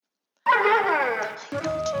'Cause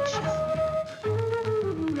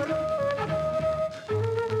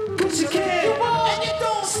you can, and you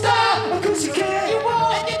don't stop. 'Cause you can,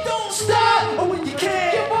 and you don't stop. Oh, when you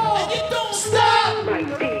can, and you don't stop.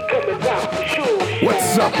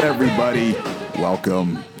 What's up, everybody?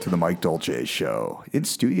 Welcome to the Mike Dolce Show. In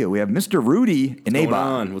studio, we have Mr. Rudy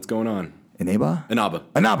Inaba. What's going on? Inaba?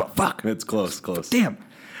 Inaba. Fuck. It's close. Damn.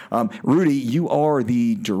 Rudy, you are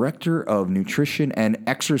the Director of Nutrition and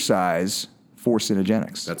Exercise for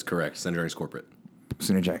Synergenics. That's correct. Synergenics Corporate.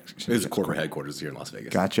 Synergenics. It's corporate headquarters here in Las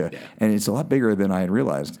Vegas. Gotcha. Yeah. And it's a lot bigger than I had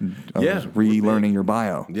realized. I was we're relearning your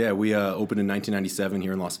bio. Yeah, we opened in 1997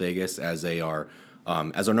 here in Las Vegas as our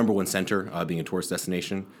number one center, being a tourist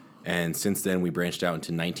destination. And since then, we branched out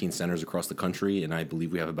into 19 centers across the country, and I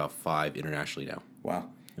believe we have about 5 internationally now. Wow.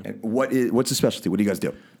 And what's the specialty? What do you guys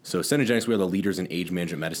do? So Synergenics, we are the leaders in age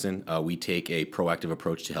management medicine. We take a proactive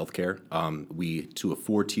approach to healthcare. We do a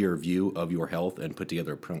 4-tier view of your health and put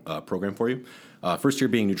together a program for you. First tier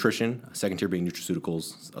being nutrition, second tier being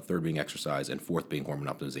nutraceuticals, a third being exercise, and fourth being hormone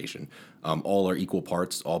optimization. All are equal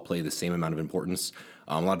parts, all play the same amount of importance.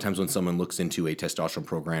 A lot of times when someone looks into a testosterone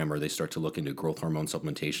program or they start to look into growth hormone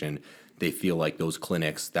supplementation, they feel like those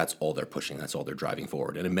clinics, that's all they're pushing, that's all they're driving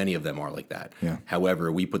forward. And many of them are like that. Yeah.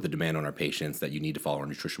 However, we put the demand on our patients that you need to follow our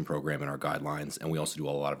nutrition program and our guidelines, and we also do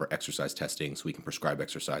a lot of our exercise testing so we can prescribe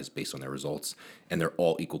exercise based on their results, and they're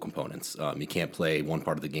all equal components. You can't play one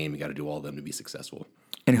part of the game, you got to do all of them to be successful.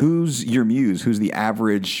 And who's your muse? Who's the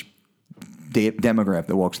average demographic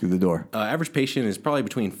that walks through the door? Average patient is probably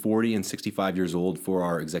between 40 and 65 years old for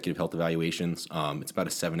our executive health evaluations. It's about a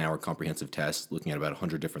 7-hour comprehensive test looking at about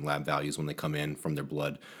 100 different lab values when they come in from their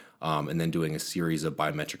blood, and then doing a series of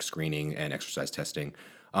biometric screening and exercise testing.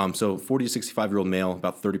 So 40 to 65-year-old male,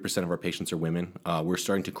 about 30% of our patients are women. We're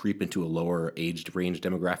starting to creep into a lower age range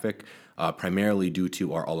demographic, primarily due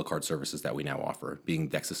to our a la carte services that we now offer, being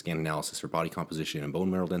DEXA scan analysis for body composition and bone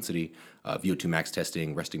mineral density, VO2 max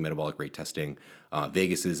testing, resting metabolic rate testing.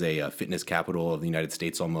 Vegas is a fitness capital of the United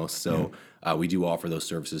States almost, so we do offer those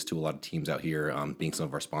services to a lot of teams out here, being some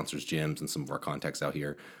of our sponsors' gyms and some of our contacts out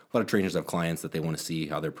here. A lot of trainers have clients that they want to see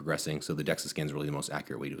how they're progressing, so the DEXA scan is really the most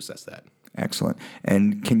accurate way to assess that. Excellent.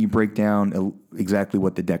 And can you break down exactly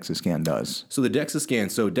what the DEXA scan does? So the DEXA scan,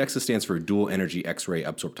 DEXA stands for dual energy X-ray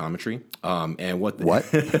absorptometry. And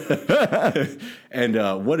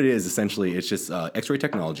what it is essentially, it's just X-ray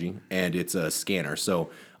technology, and it's a scanner. So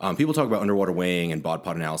people talk about underwater weighing and bod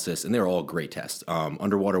pod analysis, and they're all great tests.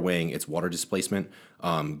 Underwater weighing, it's water displacement.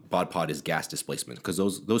 Bod pod is gas displacement, because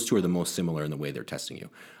those two are the most similar in the way they're testing you.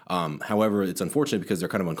 However, it's unfortunate because they're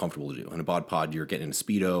kind of uncomfortable to do. In a bod pod, you're getting in a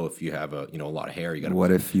Speedo. If you have a lot of hair, you got.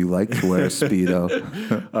 What if you like to wear a Speedo?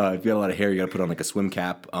 If you have a lot of hair, you got to put on like a swim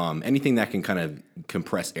cap. Anything that can kind of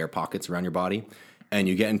compress air pockets around your body. And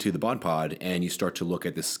you get into the bod pod and you start to look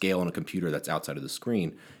at the scale on a computer that's outside of the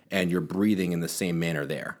screen, and you're breathing in the same manner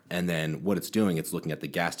there. And then what it's doing, it's looking at the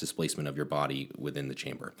gas displacement of your body within the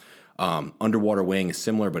chamber. Underwater weighing is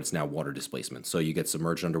similar, but it's now water displacement. So you get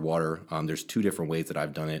submerged underwater. There's 2 different ways that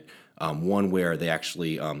I've done it. One where they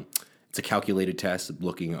actually, it's a calculated test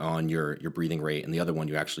looking on your breathing rate, and the other one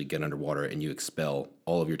you actually get underwater and you expel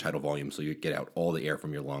all of your tidal volume. So you get out all the air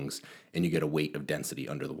from your lungs and you get a weight of density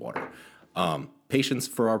under the water. Patients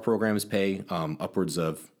for our programs pay upwards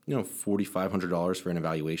of $4,500 for an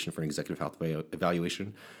evaluation, for an executive health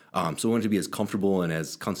evaluation. So we want it to be as comfortable and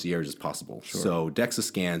as concierge as possible. Sure. So DEXA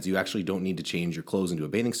scans, you actually don't need to change your clothes into a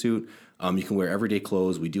bathing suit. You can wear everyday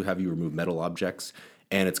clothes. We do have you remove metal objects.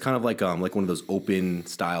 And it's kind of like one of those open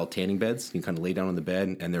style tanning beds. You can kind of lay down on the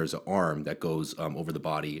bed, and there's an arm that goes over the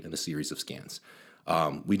body in a series of scans.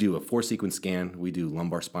 We do a 4-sequence scan. We do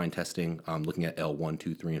lumbar spine testing, looking at L1,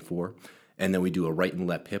 2, 3, and 4. And then we do a right and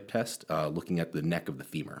left hip test, looking at the neck of the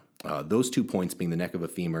femur. Those 2 points, being the neck of a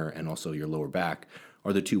femur and also your lower back,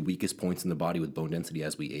 are the 2 weakest points in the body with bone density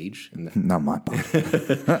as we age. Not my body.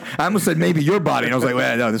 I almost said maybe your body, and I was like,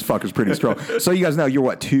 well, no, this fucker's pretty strong. So you guys know you're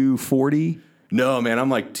what, 240? No, man, I'm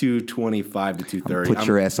like 225 to 230. Put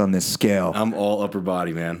your ass on this scale. I'm all upper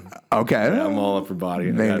body, man. Okay. Yeah, I'm all upper body.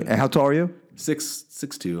 And how tall are you?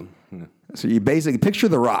 6'2". Yeah. So you basically picture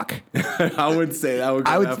The Rock. I would say that would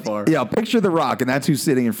go that far. Yeah, picture The Rock, and that's who's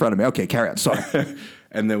sitting in front of me. Okay, carry on. Sorry.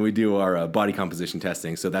 And then we do our body composition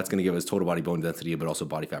testing. So that's going to give us total body bone density, but also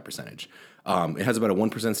body fat percentage. It has about a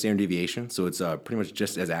 1% standard deviation. So it's pretty much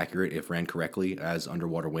just as accurate, if ran correctly, as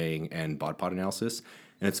underwater weighing and bod pod analysis.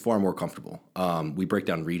 And it's far more comfortable. We break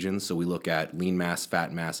down regions. So we look at lean mass,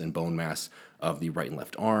 fat mass, and bone mass of the right and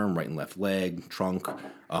left arm, right and left leg, trunk.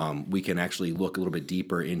 We can actually look a little bit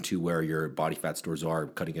deeper into where your body fat stores are,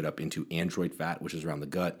 cutting it up into android fat, which is around the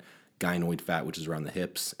gut, gynoid fat, which is around the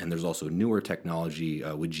hips, and there's also newer technology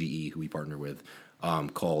with GE, who we partner with,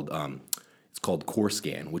 called it's called Core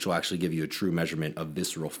Scan, which will actually give you a true measurement of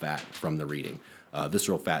visceral fat from the reading.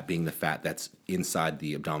 Visceral fat being the fat that's inside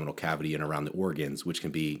the abdominal cavity and around the organs, which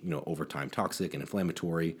can be, over time toxic and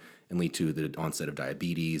inflammatory and lead to the onset of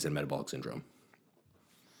diabetes and metabolic syndrome.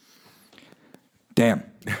 Damn.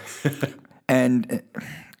 And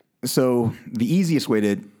so the easiest way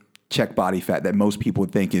to check body fat that most people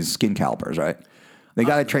would think is skin calipers, right? They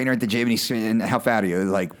got a trainer at the gym and he's, how fat are you?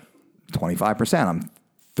 Like 25%. I'm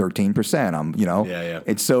 13%. Yeah.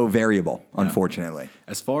 It's so variable, unfortunately.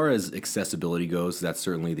 As far as accessibility goes, that's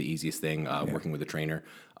certainly the easiest thing working with a trainer.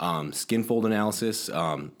 Skin fold analysis,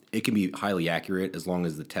 it can be highly accurate as long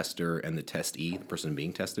as the tester and the testee, the person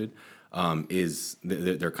being tested,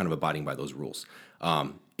 they're kind of abiding by those rules.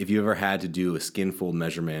 If you ever had to do a skin fold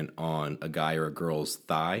measurement on a guy or a girl's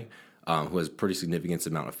thigh, who has a pretty significant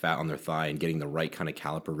amount of fat on their thigh, and getting the right kind of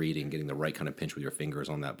caliper reading, getting the right kind of pinch with your fingers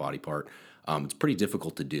on that body part, it's pretty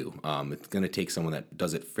difficult to do. It's going to take someone that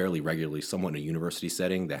does it fairly regularly, somewhat in a university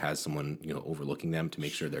setting that has someone overlooking them to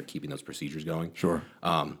make sure they're keeping those procedures going. Sure.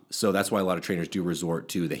 So that's why a lot of trainers do resort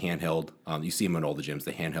to the handheld. You see them in all the gyms,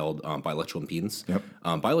 the handheld bioelectrical impedance. Yep.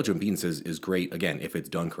 Bioelectrical impedance is great, again, if it's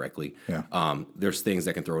done correctly. Yeah. There's things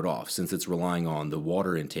that can throw it off since it's relying on the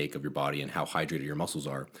water intake of your body and how hydrated your muscles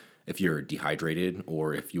are. If you're dehydrated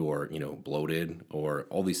or if you're, bloated or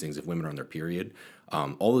all these things, if women are on their period,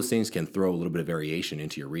 all those things can throw a little bit of variation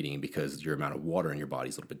into your reading because your amount of water in your body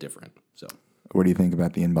is a little bit different. So, what do you think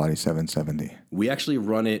about the InBody 770? We actually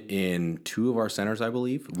run it in 2 of our centers, I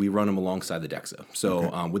believe. We run them alongside the DEXA.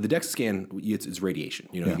 So with the DEXA scan, it's radiation.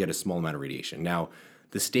 You get a small amount of radiation. Now,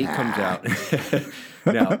 the state comes out.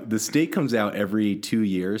 The state comes out every 2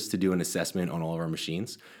 years to do an assessment on all of our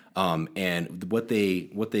machines. And what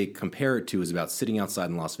they compare it to is about sitting outside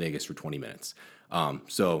in Las Vegas for 20 minutes.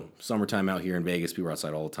 So summertime out here in Vegas, people are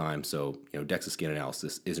outside all the time. So, DEXA scan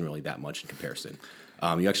analysis isn't really that much in comparison.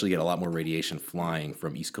 You actually get a lot more radiation flying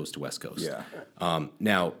from East Coast to West Coast. Yeah.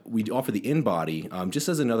 Now, we offer the in-body just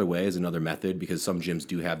as another way, as another method, because some gyms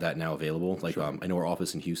do have that now available. Like I know our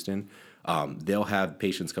office in Houston, they'll have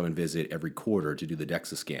patients come and visit every quarter to do the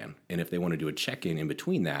DEXA scan. And if they want to do a check-in in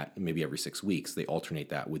between that, maybe every 6 weeks, they alternate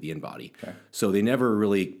that with the in-body. Okay. So they never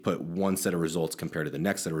really put one set of results compared to the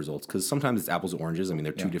next set of results, because sometimes it's apples and oranges. I mean,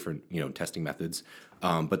 they're two different testing methods,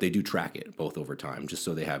 but they do track it both over time, just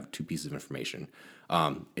so they have 2 pieces of information.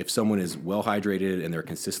 If someone is well hydrated and they're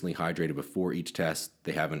consistently hydrated before each test,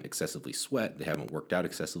 they haven't excessively sweat, they haven't worked out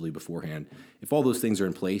excessively beforehand. If all those things are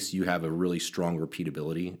in place, you have a really strong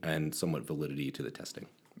repeatability and somewhat validity to the testing.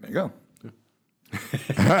 There you go.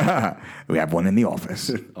 We have one in the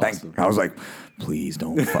office. Awesome. I was like, please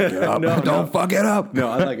don't fuck it up. Don't fuck it up. No,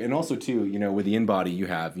 I like it. And also too, with the in-body, you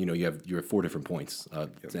have 4 different points,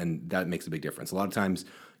 and that makes a big difference. A lot of times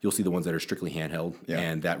you'll see the ones that are strictly handheld,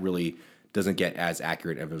 and that really doesn't get as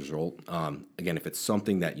accurate of a result. Again, if it's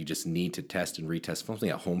something that you just need to test and retest, something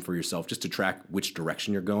at home for yourself, just to track which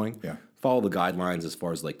direction you're going, follow the guidelines as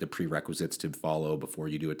far as like the prerequisites to follow before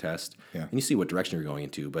you do a test. And you see what direction you're going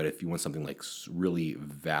into. But if you want something like really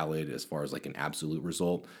valid as far as like an absolute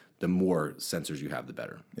result, the more sensors you have, the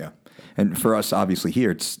better. Yeah. And for us, obviously,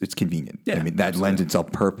 here, it's convenient. Yeah, I mean, that lends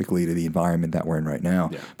itself perfectly to the environment that we're in right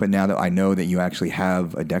now. Yeah. But now that I know that you actually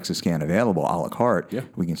have a DEXA scan available a la carte,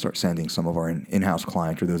 we can start sending some of our in-house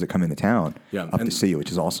clients or those that come into town up to see you,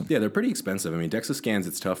 which is awesome. Yeah, they're pretty expensive. I mean, DEXA scans,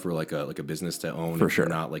 it's tough for like a business to own for if sure.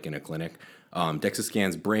 you're not like in a clinic. DEXA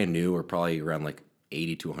scans, brand new, are probably around like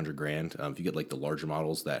 80 to 100 grand. If you get like the larger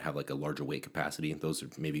models that have like a larger weight capacity, those are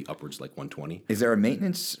maybe upwards like 120. Is there a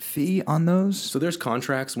maintenance fee on those? So there's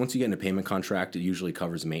contracts. Once you get in a payment contract, it usually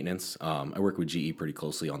covers maintenance. I work with GE pretty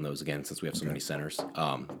closely on those, again, since we have so many centers.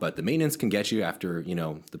 But the maintenance can get you after,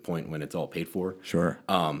 the point when it's all paid for. Sure.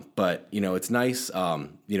 But, it's nice.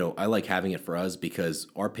 I like having it for us because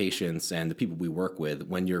our patients and the people we work with,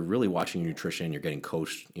 when you're really watching your nutrition, you're getting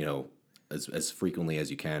coached, as frequently as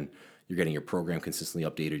you can. You're getting your program consistently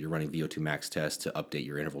updated. You're running VO2 max tests to update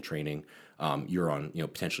your interval training. You're on,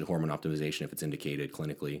 potentially hormone optimization if it's indicated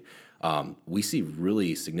clinically. We see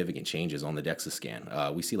really significant changes on the DEXA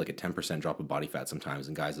scan. We see like a 10% drop of body fat sometimes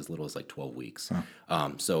in guys as little as like 12 weeks.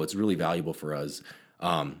 So it's really valuable for us.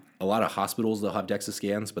 A lot of hospitals, they'll have DEXA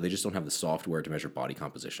scans, but they just don't have the software to measure body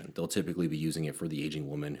composition. They'll typically be using it for the aging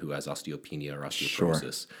woman who has osteopenia or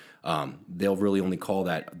osteoporosis. Sure. They'll really only call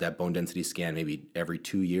that bone density scan maybe every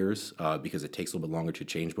 2 years because it takes a little bit longer to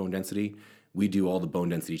change bone density. We do all the bone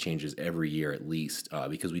density changes every year at least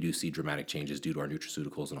because we do see dramatic changes due to our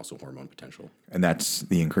nutraceuticals and also hormone potential. And that's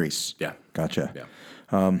the increase. Yeah. Gotcha.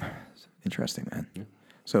 Yeah. Interesting, man. Yeah.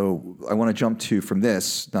 So I want to jump to from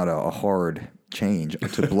this, not a hard change,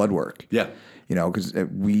 to blood work. Yeah. You know, because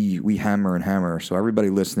we hammer and hammer. So everybody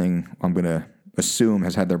listening, I'm going to assume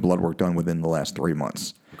has had their blood work done within the last 3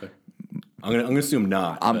 months. Okay. I'm gonna assume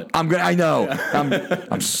not. I know.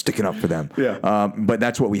 I'm sticking up for them. Yeah. But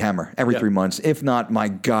that's what we hammer every 3 months. If not, my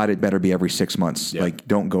God, it better be every 6 months. Yeah. Like,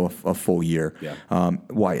 don't go a full year. Yeah.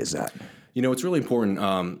 Why is that? You know, it's really important.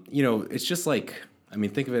 You know, it's just like, I mean,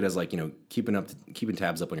 think of it as like, you know, keeping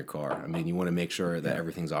tabs up on your car. I mean, you want to make sure that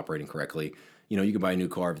everything's operating correctly. You know, you can buy a new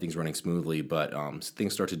car, everything's running smoothly, but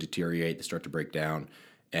things start to deteriorate, they start to break down.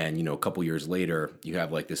 And, you know, a couple years later, you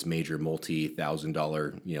have like this major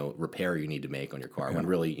multi-$1,000, you know, repair you need to make on your car when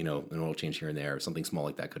really, you know, an oil change here and there, something small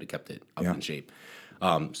like that could have kept it up in shape.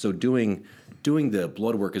 So doing the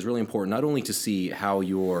blood work is really important, not only to see how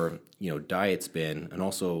your, you know, diet's been and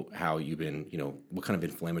also how you've been, you know, what kind of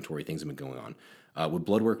inflammatory things have been going on. With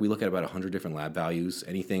blood work, we look at about 100 different lab values,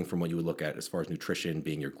 anything from what you would look at as far as nutrition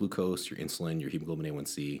being your glucose, your insulin, your hemoglobin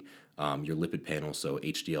A1C, your lipid panel, so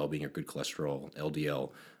HDL being your good cholesterol,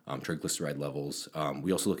 LDL, triglyceride levels.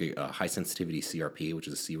 We also look at high sensitivity CRP, which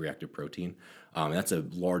is a C-reactive protein, and that's a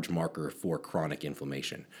large marker for chronic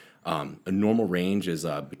inflammation. A normal range is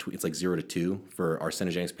it's like 0 to 2. For our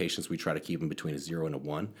Cenogenics patients, we try to keep them between a 0 and a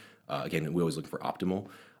 1. Again, we always look for optimal.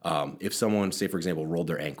 If someone, say for example, rolled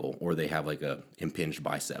their ankle or they have like a impinged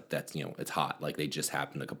bicep that's, you know, it's hot, like they just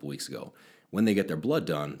happened a couple weeks ago, when they get their blood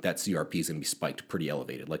done, that CRP is going to be spiked pretty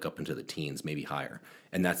elevated, like up into the teens, maybe higher.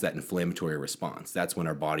 And that's that inflammatory response. That's when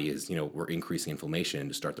our body is, you know, we're increasing inflammation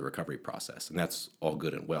to start the recovery process. And that's all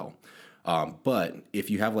good and well. But if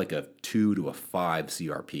you have like a 2 to a 5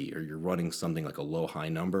 CRP, or you're running something like a low-high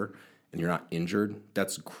number and you're not injured,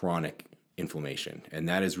 that's chronic inflammation. And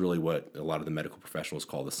that is really what a lot of the medical professionals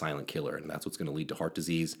call the silent killer. And that's what's going to lead to heart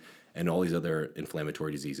disease and all these other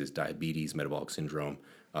inflammatory diseases, diabetes, metabolic syndrome,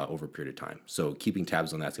 over a period of time. So keeping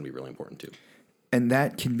tabs on that's going to be really important too. And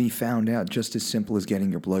that can be found out just as simple as getting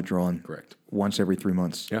your blood drawn. Correct. Once every 3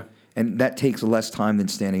 months. Yeah. And that takes less time than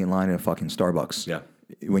standing in line at a fucking Starbucks. Yeah.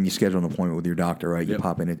 When you schedule an appointment with your doctor, right? You Yep.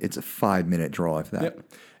 pop in, it's a 5-minute draw if that. Yep.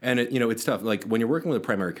 And you know, it's tough. Like when you're working with a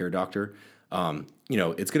primary care doctor, you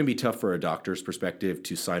know, it's going to be tough for a doctor's perspective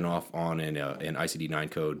to sign off on an ICD-9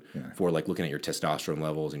 code for like looking at your testosterone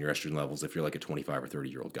levels and your estrogen levels if you're like a 25 or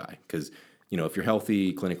 30-year-old guy. Because, you know, if you're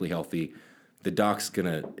healthy, clinically healthy, the doc's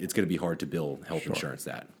it's gonna be hard to bill health insurance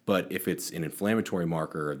that. But if it's an inflammatory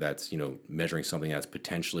marker that's, you know, measuring something that's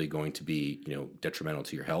potentially going to be, you know, detrimental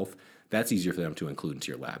to your health, that's easier for them to include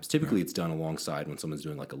into your labs. Typically, it's done alongside when someone's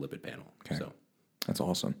doing like a lipid panel. Okay. So That's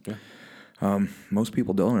awesome. Yeah. Most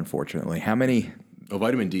people don't, unfortunately. How many? Oh,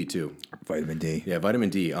 vitamin D too. Vitamin D. Yeah, vitamin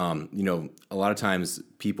D. You know, a lot of times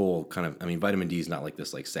people vitamin D is not like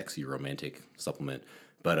this like sexy romantic supplement,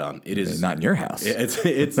 but it is Not in your house.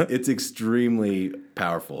 It's extremely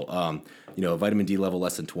powerful. You know, a vitamin D level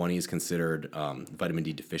less than 20 is considered vitamin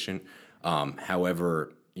D deficient.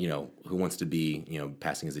 However, you know, who wants to be, you know,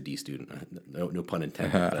 passing as a D student? No pun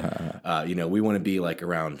intended. But, you know, we want to be like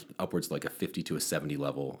around upwards like a 50 to a 70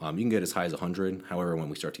 level. You can get as high as 100. However, when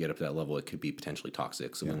we start to get up to that level, it could be potentially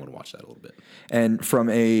toxic. So we want to watch that a little bit. And from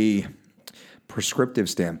a prescriptive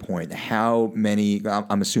standpoint, how many,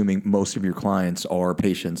 I'm assuming most of your clients or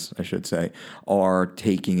patients, I should say, are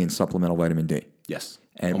taking in supplemental vitamin D. Yes,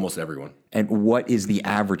 And- almost everyone. And what is the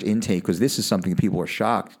average intake? Because this is something that people are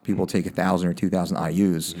shocked. People take 1,000 or 2,000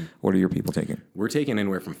 IUs. What are your people taking? We're taking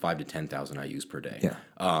anywhere from 5 to 10,000 IUs per day. Yeah.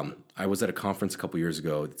 I was at a conference a couple years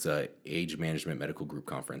ago. It's a Age Management Medical Group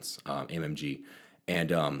conference, MMG,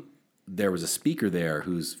 and there was a speaker there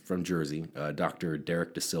who's from Jersey, Dr.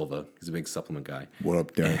 Derek De Silva. He's a big supplement guy. What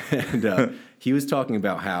up, Derek? And he was talking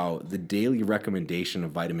about how the daily recommendation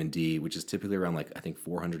of vitamin D, which is typically around like I think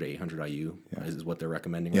 400 to 800 IU, is what they're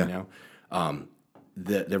recommending right now.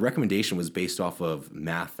 The recommendation was based off of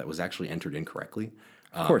math that was actually entered incorrectly.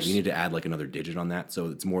 Of course. You need to add like another digit on that. So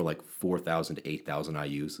it's more like 4,000 to 8,000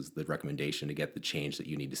 IUs is the recommendation to get the change that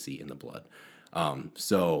you need to see in the blood. And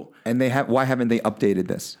why haven't they updated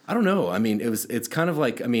this? I don't know. I mean, it's kind of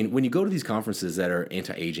like, I mean, when you go to these conferences that are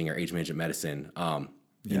anti-aging or age management medicine,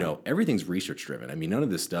 you know, everything's research driven. I mean, none of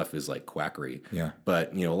this stuff is like quackery. Yeah.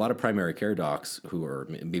 But, you know, a lot of primary care docs who are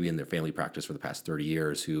maybe in their family practice for the past 30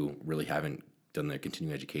 years who really haven't done their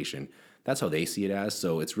continuing education, that's how they see it as.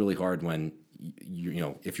 So it's really hard when, you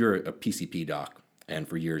know, if you're a PCP doc and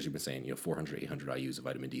for years you've been saying, you know, 400, 800 IUs of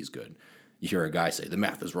vitamin D is good. You hear a guy say the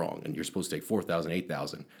math is wrong and you're supposed to take 4,000,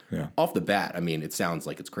 8,000. Yeah. Off the bat, I mean, it sounds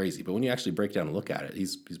like it's crazy, but when you actually break down and look at it,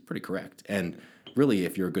 he's pretty correct. And really,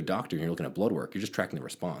 if you're a good doctor and you're looking at blood work, you're just tracking the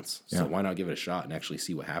response. So Yeah. why not give it a shot and actually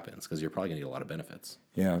see what happens? Because you're probably going to get a lot of benefits.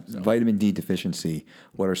 Yeah. Vitamin D deficiency.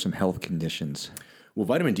 What are some health conditions? Well,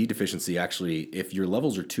 vitamin D deficiency, actually, if your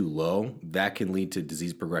levels are too low, that can lead to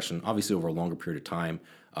disease progression, obviously over a longer period of time,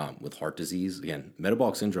 with heart disease. Again,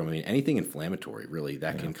 metabolic syndrome, I mean, anything inflammatory, really,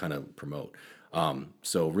 that can kind of promote.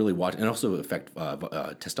 So really watch, and also affect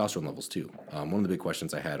testosterone levels too. One of the big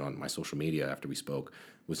questions I had on my social media after we spoke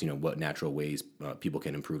was, what natural ways people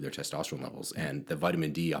can improve their testosterone levels, and the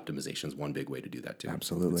vitamin D optimization is one big way to do that too.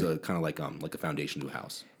 Absolutely. It's kind of like a foundation to a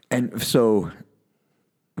house. And so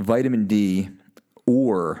vitamin D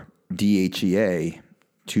or DHEA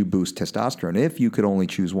to boost testosterone, if you could only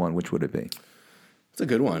choose one, which would it be? It's a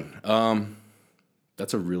good one.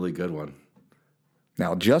 That's a really good one.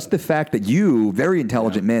 Now, just the fact that you, very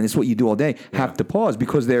intelligent man, this is what you do all day, have to pause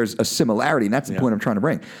because there's a similarity, and that's the point I'm trying to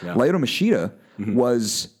bring. Yeah. Lyoto Machida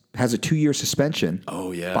has a 2-year suspension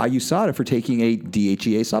by USADA for taking a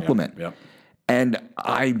DHEA supplement. Yeah. And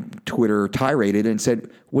I Twitter tiraded and said,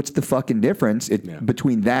 what's the fucking difference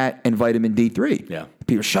between that and vitamin D3? Yeah.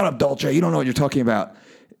 People, shut up, Dolce. You don't know what you're talking about.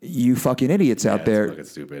 You fucking idiots out there. It's fucking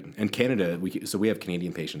stupid. And Canada, we have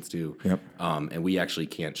Canadian patients too. Yep. And we actually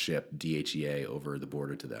can't ship DHEA over the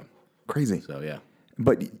border to them. Crazy. So yeah.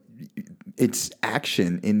 But it's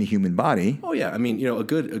action in the human body. Oh yeah. I mean, a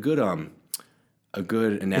good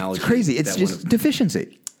analogy. It's crazy. It's just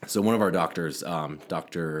deficiency. So one of our doctors,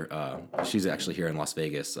 she's actually here in Las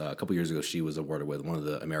Vegas. A couple years ago, she was awarded with one of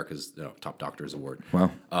the America's top doctors award. Wow.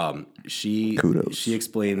 Kudos. She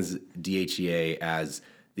explains DHEA as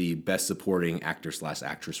the best supporting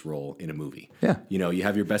actor/actress role in a movie. Yeah. You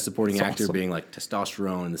have your best supporting That's actor awesome. being like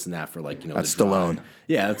testosterone and this and that for like, That's the drive. Stallone.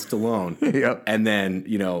 Yeah, that's Stallone. Yep. And then,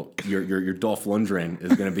 your Dolph Lundgren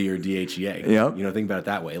is going to be your DHEA. Yep. Think about it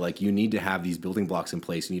that way. Like you need to have these building blocks in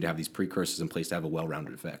place. You need to have these precursors in place to have a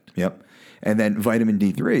well-rounded effect. Yep. And then vitamin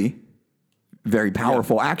D3, very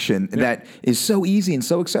powerful action that is so easy and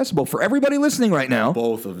so accessible for everybody listening right now.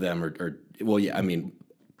 Both of them are well, yeah, I mean,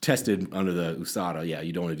 tested under the USADA. Yeah,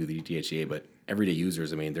 you don't want to do the DHEA, but everyday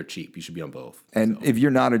users, I mean, they're cheap. You should be on both. And if you're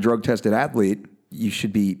not a drug-tested athlete, you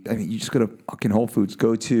should be, you just go to fucking Whole Foods.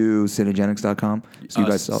 Go to Synergenics.com. So you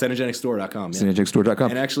guys sell. Synergenicstore.com. Yeah. Synergenicstore.com.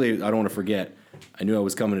 And actually, I don't want to forget, I knew I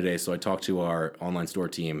was coming today, so I talked to our online store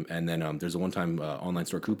team, and then there's a one-time online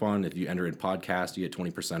store coupon. If you enter in podcast, you get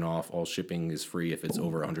 20% off. All shipping is free if it's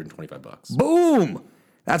over $125. Boom!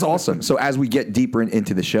 That's awesome. So as we get deeper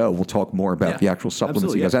into the show, we'll talk more about the actual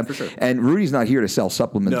supplements you guys have. For sure. And Rudy's not here to sell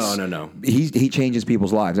supplements. No. He changes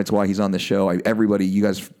people's lives. That's why he's on the show. Everybody, you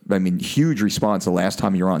guys, huge response the last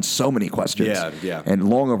time you were on. So many questions. Yeah.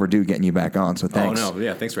 And long overdue getting you back on. So thanks. Oh, no.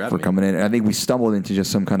 Yeah, thanks for having me. coming in. And I think we stumbled into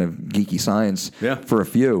just some kind of geeky science for a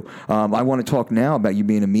few. I want to talk now about you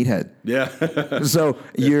being a meathead. Yeah. So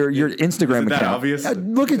your Instagram Isn't that account. obvious?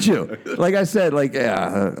 Look at you. Like I said,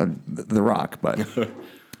 The Rock, but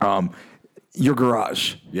your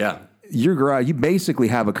garage. Yeah. Your garage, you basically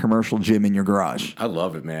have a commercial gym in your garage. I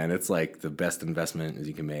love it, man. It's like the best investment as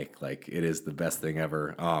you can make. Like it is the best thing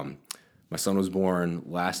ever. My son was born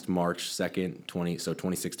last March 2nd,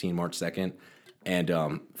 2016, March 2nd.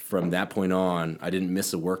 And from that point on, I didn't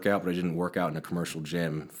miss a workout, but I didn't work out in a commercial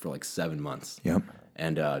gym for like 7 months. Yep.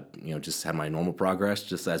 And, just had my normal progress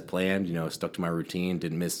just as planned, stuck to my routine,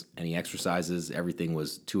 didn't miss any exercises. Everything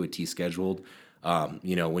was to a T scheduled.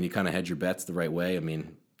 When you kind of hedge your bets the right way, I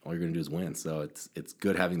mean, all you're going to do is win. So it's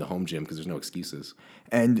good having the home gym because there's no excuses.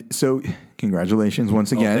 And so congratulations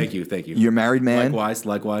once again. Thank you. You're a married man.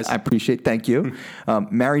 Likewise. I appreciate, thank you.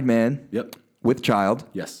 Married man. Yep. With child.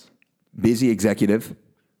 Yes. Busy executive.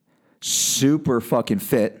 Super fucking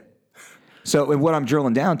fit. So what I'm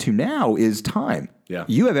drilling down to now is time. Yeah.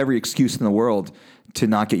 You have every excuse in the world to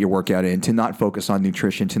not get your workout in, to not focus on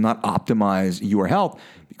nutrition, to not optimize your health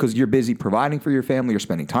because you're busy providing for your family or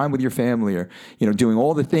spending time with your family or, doing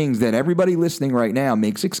all the things that everybody listening right now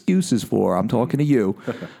makes excuses for. I'm talking to you.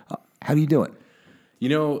 How do you do it?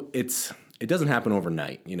 It doesn't happen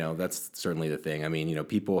overnight. That's certainly the thing. I mean,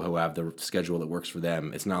 people who have the schedule that works for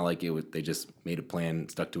them, it's not like they just made a plan,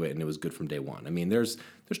 stuck to it, and it was good from day one. I mean, there's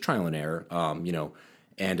trial and error,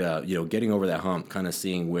 and getting over that hump, kind of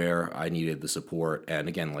seeing where I needed the support. And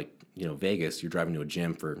again, Vegas, you're driving to a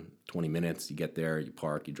gym for 20 minutes, you get there, you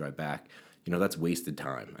park, you drive back. That's wasted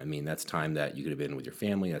time. I mean, that's time that you could have been with your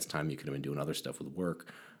family. That's time you could have been doing other stuff with work.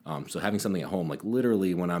 So having something at home, like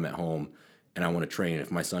literally when I'm at home and I want to train,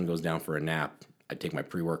 if my son goes down for a nap, I take my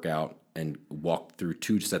pre-workout and walk through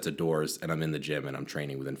 2 sets of doors and I'm in the gym and I'm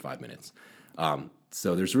training within 5 minutes.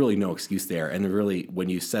 So there's really no excuse there. And really, when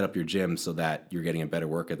you set up your gym so that you're getting a better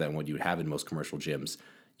workout than what you would have in most commercial gyms,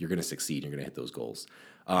 you're going to succeed. You're going to hit those goals.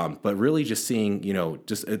 But really just seeing,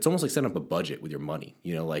 it's almost like setting up a budget with your money,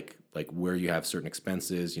 like where you have certain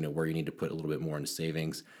expenses, where you need to put a little bit more into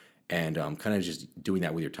savings, and kind of just doing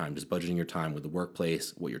that with your time, just budgeting your time with the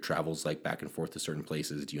workplace, what your travel's like back and forth to certain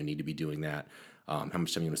places. Do you need to be doing that? How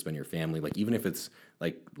much time you want to spend with your family? Like, even if it's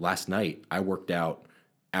like last night, I worked out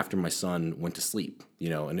after my son went to sleep,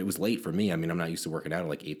 and it was late for me. I mean, I'm not used to working out at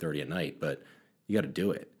like 8:30 at night, but you got to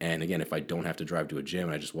do it. And again, if I don't have to drive to a gym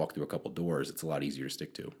and I just walk through a couple doors, it's a lot easier to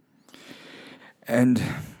stick to. And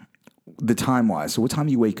the time-wise, so what time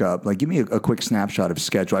do you wake up? Like, give me a quick snapshot of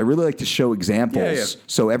schedule. I really like to show examples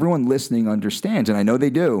so everyone listening understands, and I know they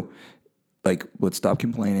do. Like, let's stop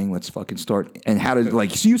complaining. Let's fucking start. And how to,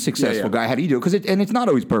 like, you successful guy, how do you do it? Because it's not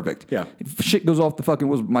always perfect. Yeah. If shit goes off the fucking,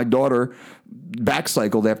 was my daughter back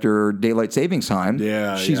cycled after daylight savings time.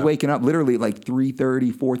 Yeah. She's waking up literally at like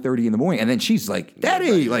 3:30, 4:30 in the morning. And then she's like,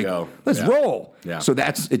 Daddy, like, let's roll. Yeah. So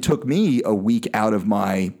it took me a week out of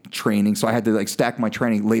my training. So I had to like stack my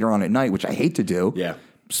training later on at night, which I hate to do. Yeah.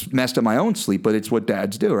 Messed up my own sleep, but it's what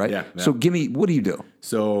dads do, right? Yeah. So what do you do?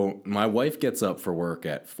 So my wife gets up for work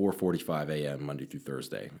at 4:45 a.m. Monday through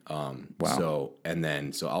Thursday. Wow.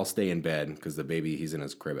 So I'll stay in bed because the baby, he's in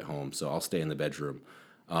his crib at home. So I'll stay in the bedroom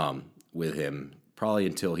with him probably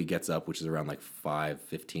until he gets up, which is around like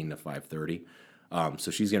 5:15 to 5:30.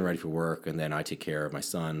 So she's getting ready for work, and then I take care of my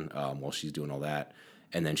son while she's doing all that.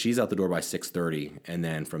 And then she's out the door by 6:30, and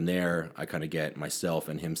then from there, I kind of get myself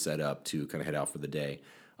and him set up to kind of head out for the day.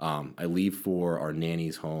 I leave for our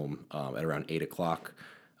nanny's home at around 8 o'clock,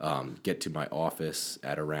 get to my office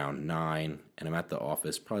at around 9, and I'm at the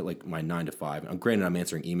office probably like my 9 to 5. Granted, I'm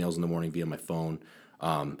answering emails in the morning via my phone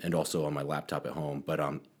and also on my laptop at home, but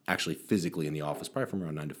I'm actually physically in the office probably from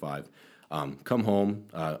around 9 to 5. Come home,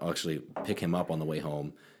 I'll actually pick him up on the way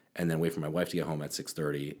home, and then wait for my wife to get home at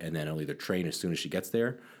 6:30, and then I'll either train as soon as she gets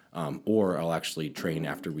there, or I'll actually train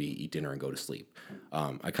after we eat dinner and go to sleep.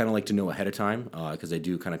 I kind of like to know ahead of time because I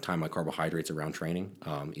do kind of time my carbohydrates around training,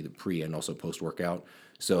 either pre and also post-workout.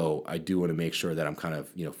 So I do want to make sure that I'm kind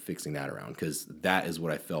of fixing that around, because that is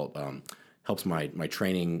what I felt helps my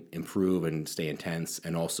training improve and stay intense,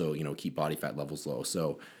 and also keep body fat levels low.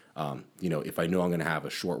 So if I know I'm going to have a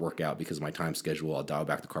short workout because of my time schedule, I'll dial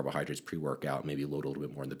back the carbohydrates pre-workout, maybe load a little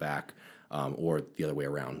bit more in the back, or the other way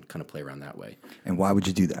around, kind of play around that way. And why would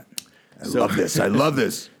you do that? I love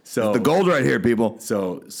this. So the gold right here, people.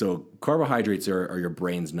 So carbohydrates are your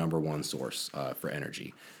brain's number one source for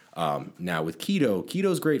energy. Now with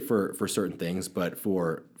keto's great for certain things, but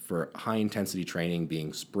for high intensity training,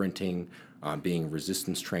 being sprinting, being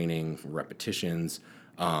resistance training, repetitions,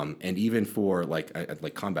 and even for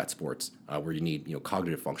like combat sports where you need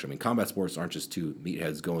cognitive function. I mean, combat sports aren't just two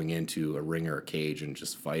meatheads going into a ring or a cage and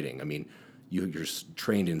just fighting. I mean, you're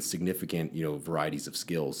trained in significant varieties of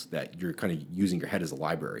skills that you're kind of using your head as a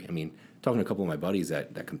library. I mean, talking to a couple of my buddies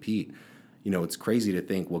that compete, it's crazy to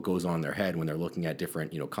think what goes on in their head when they're looking at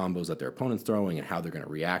different combos that their opponent's throwing and how they're going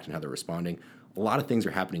to react and how they're responding. A lot of things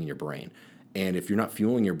are happening in your brain. And if you're not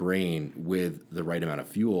fueling your brain with the right amount of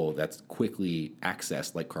fuel that's quickly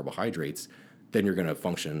accessed like carbohydrates, then you're going to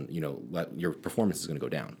function, your performance is going to go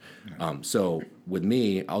down. So with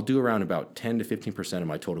me, I'll do around about 10 to 15% of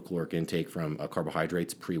my total caloric intake from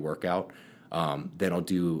carbohydrates pre-workout. Then I'll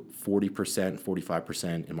do 40%,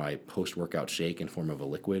 45% in my post-workout shake in form of a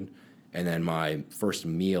liquid. And then my first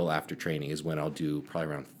meal after training is when I'll do probably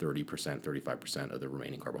around 30%, 35% of the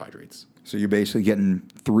remaining carbohydrates. So you're basically getting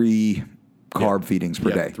 3 carb feedings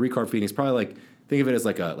per day. 3 carb feedings, probably think of it as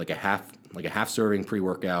like a half serving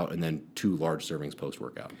pre-workout and then 2 large servings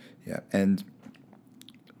post-workout. Yeah, and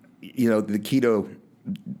the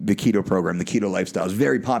keto program, the keto lifestyle is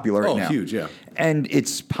very popular right now. Oh, huge, yeah. And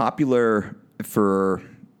it's popular for,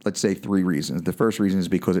 let's say, 3 reasons. The first reason is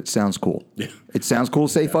because it sounds cool. Yeah. It sounds cool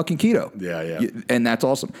to say fucking keto. Yeah. And that's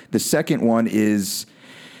awesome. The second one is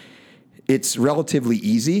it's relatively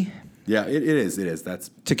easy. Yeah, it is. That's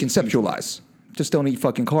to conceptualize. Just don't eat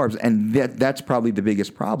fucking carbs. And that's probably the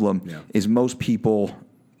biggest problem is most people,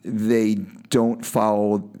 they don't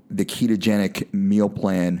follow the ketogenic meal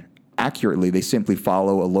plan accurately. They simply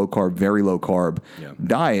follow a low carb, very low carb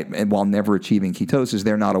diet, and while never achieving ketosis,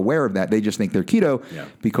 they're not aware of that. They just think they're keto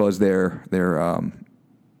because they're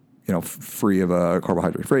free of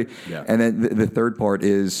carbohydrate free. Yeah. And then the third part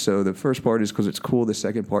is, so the first part is because it's cool. The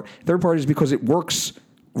second part, third part is because it works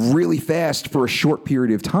really fast for a short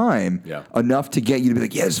period of time, enough to get you to be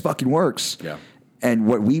like, yeah, this fucking works. Yeah. And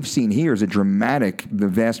what we've seen here is the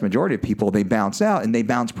vast majority of people, they bounce out, and they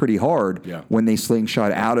bounce pretty hard when they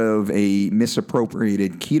slingshot out of a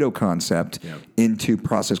misappropriated keto concept into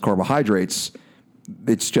processed carbohydrates.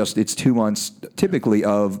 It's 2 months typically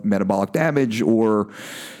of metabolic damage or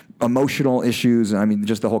emotional issues. I mean,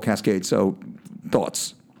 just the whole cascade. So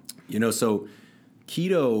thoughts? So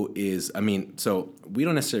keto is, so we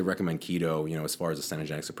don't necessarily recommend keto, as far as a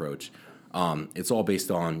cetogenics approach. It's all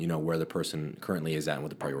based on, where the person currently is at and what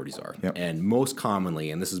the priorities are. Yep. And most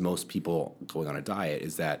commonly, and this is most people going on a diet,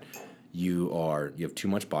 is that you have too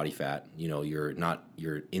much body fat.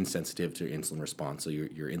 You're insensitive to insulin response. So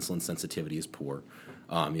your insulin sensitivity is poor.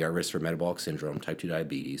 You're at risk for metabolic syndrome, type 2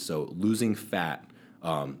 diabetes. So losing fat,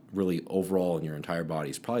 really overall in your entire body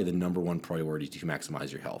is probably the number one priority to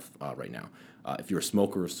maximize your health right now. If you're a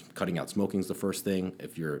smoker, cutting out smoking is the first thing.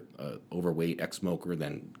 If you're an overweight ex-smoker,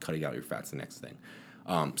 then cutting out your fat's the next thing.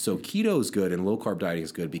 So keto is good and low-carb dieting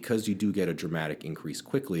is good because you do get a dramatic increase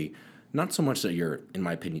quickly. Not so much that you're, in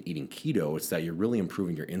my opinion, eating keto. It's that you're really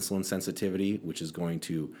improving your insulin sensitivity, which is going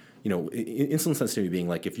to, insulin sensitivity being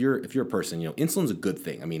like if you're a person, insulin's a good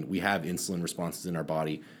thing. I mean, we have insulin responses in our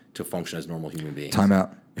body to function as normal human beings. Time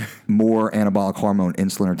out. More anabolic hormone,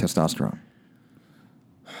 insulin or testosterone?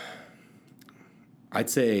 I'd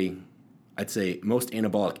say most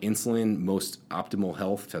anabolic insulin, most optimal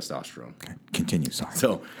health testosterone. Okay. Continue. Sorry.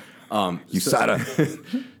 So, USADA.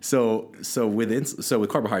 So with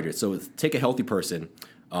carbohydrates. So take a healthy person,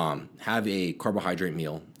 have a carbohydrate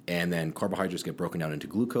meal, and then carbohydrates get broken down into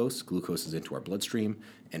glucose. Glucose is into our bloodstream,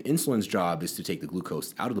 and insulin's job is to take the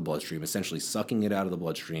glucose out of the bloodstream, essentially sucking it out of the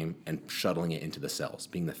bloodstream and shuttling it into the cells,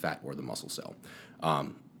 being the fat or the muscle cell.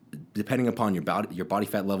 Depending upon your body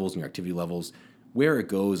fat levels and your activity levels, where it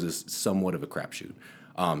goes is somewhat of a crapshoot.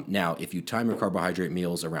 Now, if you time your carbohydrate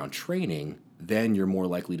meals around training, then you're more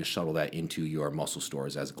likely to shuttle that into your muscle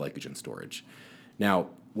stores as glycogen storage. Now,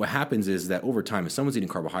 what happens is that over time, if someone's eating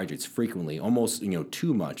carbohydrates frequently, almost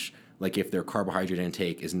too much, like if their carbohydrate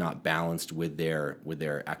intake is not balanced with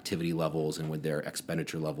their activity levels and with their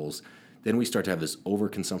expenditure levels, then we start to have this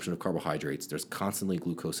overconsumption of carbohydrates. There's constantly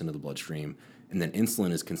glucose into the bloodstream, and then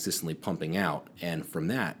insulin is consistently pumping out. And from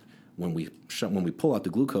that, when we pull out the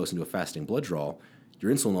glucose into a fasting blood draw,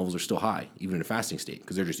 your insulin levels are still high, even in a fasting state,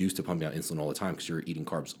 because they're just used to pumping out insulin all the time because you're eating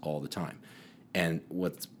carbs all the time. And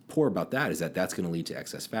what's poor about that is that that's going to lead to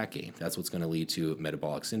excess fat gain. That's what's going to lead to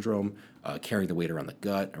metabolic syndrome, carrying the weight around the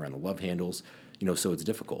gut, around the love handles, so it's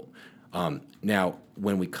difficult. Now,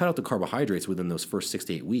 when we cut out the carbohydrates within those first 6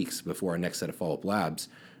 to 8 weeks before our next set of follow-up labs,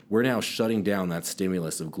 we're now shutting down that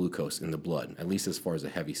stimulus of glucose in the blood, at least as far as the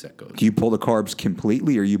heavy set goes. Do you pull the carbs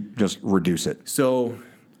completely or you just reduce it? So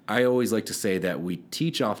I always like to say that we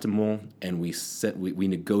teach optimal and we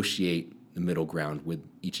negotiate the middle ground with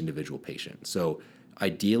each individual patient. So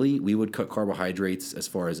ideally, we would cut carbohydrates as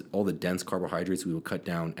far as all the dense carbohydrates, we would cut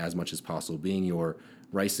down as much as possible, being your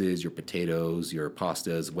rices, your potatoes, your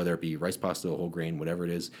pastas, whether it be rice pasta, whole grain, whatever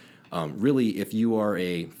it is. Really, if you are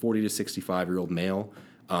a 40 to 65-year-old male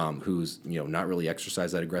who's not really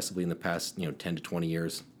exercised that aggressively in the past 10 to 20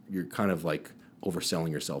 years, you're kind of like overselling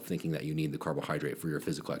yourself thinking that you need the carbohydrate for your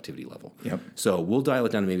physical activity level. Yep. So we'll dial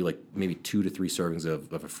it down to maybe 2 to 3 servings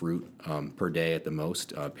of a fruit per day at the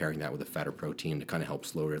most, pairing that with a fat or protein to kind of help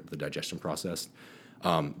slow the digestion process.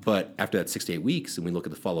 But after that 6 to 8 weeks, and we look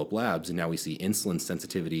at the follow-up labs, and now we see insulin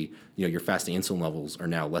sensitivity, your fasting insulin levels are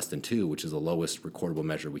now less than 2, which is the lowest recordable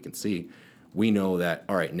measure we can see. We know that,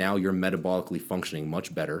 all right, now you're metabolically functioning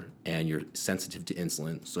much better and you're sensitive to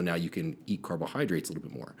insulin, so now you can eat carbohydrates a little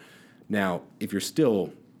bit more. Now, if you're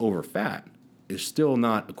still over fat, it's still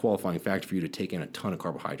not a qualifying factor for you to take in a ton of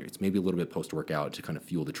carbohydrates, maybe a little bit post-workout to kind of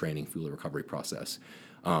fuel the training, fuel the recovery process.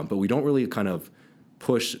 But we don't really kind of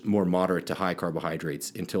push more moderate to high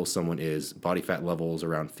carbohydrates until someone is body fat levels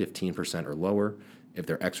around 15% or lower, if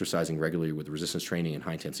they're exercising regularly with resistance training and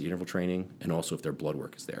high-intensity interval training, and also if their blood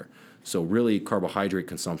work is there. So really, carbohydrate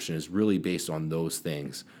consumption is really based on those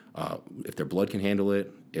things. If their blood can handle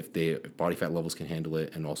it, if body fat levels can handle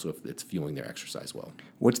it, and also if it's fueling their exercise well.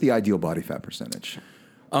 What's the ideal body fat percentage?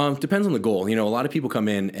 Depends on the goal. A lot of people come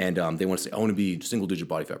in and they want to say, I want to be single-digit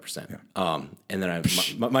body fat percent. Yeah. And then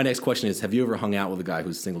my next question is, have you ever hung out with a guy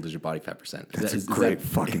who's single-digit body fat percent? That's a great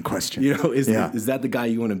fucking question. Is that the guy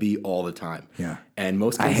you want to be all the time? Yeah. And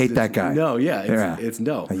most cases, I hate that guy. No, it's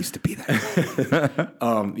no. I used to be that.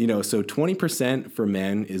 So 20% for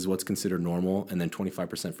men is what's considered normal, and then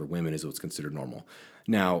 25% for women is what's considered normal.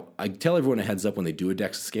 Now, I tell everyone a heads up when they do a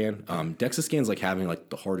DEXA scan. DEXA scan is like having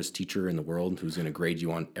the hardest teacher in the world who's going to grade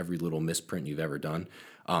you on every little misprint you've ever done.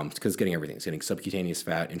 because it's getting everything. It's getting subcutaneous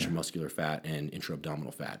fat, intramuscular fat, and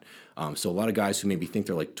intra-abdominal fat. So a lot of guys who maybe think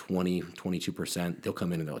they're like 20, 22%, they'll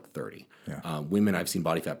come in and they're like 30. Women, I've seen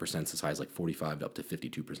body fat percents as high as like 45 to up to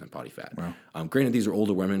 52% body fat. Granted, these are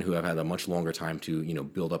older women who have had a much longer time to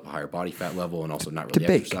build up a higher body fat level and also not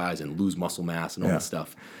really exercise and lose muscle mass and all this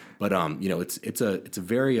stuff. But it's a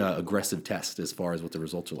very aggressive test as far as what the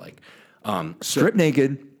results are like. Strip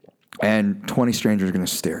naked. And 20 strangers are going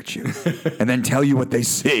to stare at you and then tell you what they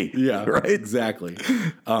see. Yeah, right? Exactly.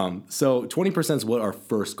 So 20% is what our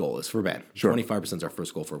first goal is for men. Sure. 25% is our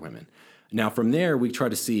first goal for women. Now, from there, we try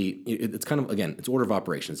to see, it's kind of, again, it's order of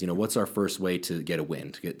operations. What's our first way to get a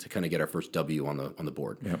win, to kind of get our first W on the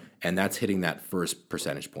board? Yep. And that's hitting that first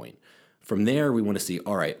percentage point. From there, we want to see,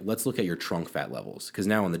 all right, let's look at your trunk fat levels. Because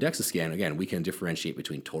now on the DEXA scan, again, we can differentiate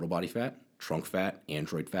between total body fat, trunk fat,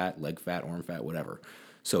 android fat, leg fat, arm fat, whatever.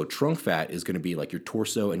 So trunk fat is going to be like your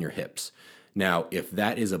torso and your hips. Now, if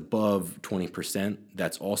that is above 20%,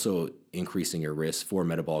 that's also increasing your risk for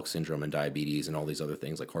metabolic syndrome and diabetes and all these other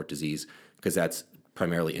things like heart disease, because that's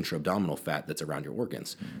primarily intra-abdominal fat that's around your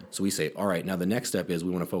organs. So we say, all right, now the next step is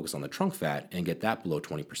we want to focus on the trunk fat and get that below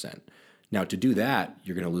 20%. Now, to do that,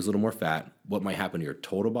 you're going to lose a little more fat. What might happen to your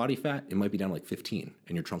total body fat? It might be down to like 15,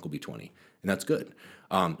 and your trunk will be 20, and that's good.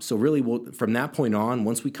 So really, from that point on,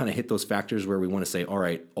 once we kind of hit those factors where we want to say, all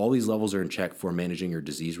right, all these levels are in check for managing your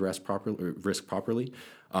disease risk properly,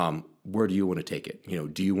 where do you want to take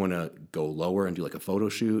it? Do you want to go lower and do like a photo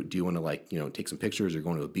shoot? Do you want to take some pictures or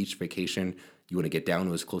go on to a beach vacation? You want to get down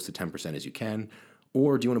to as close to 10% as you can?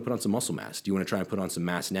 Or do you want to put on some muscle mass? Do you want to try and put on some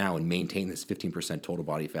mass now and maintain this 15% total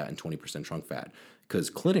body fat and 20% trunk fat? Because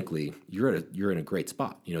clinically, you're in a great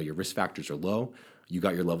spot. Your risk factors are low. You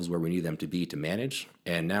got your levels where we need them to be to manage.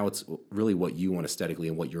 And now it's really what you want aesthetically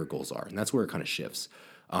and what your goals are. And that's where it kind of shifts.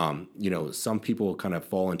 Some people kind of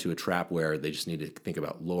fall into a trap where they just need to think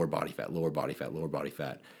about lower body fat, lower body fat, lower body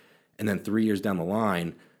fat. And then 3 years down the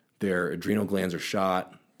line, their adrenal glands are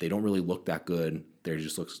shot. They don't really look that good. They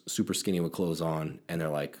just look super skinny with clothes on. And they're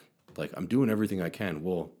like, I'm doing everything I can.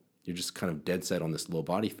 Well, you're just kind of dead set on this low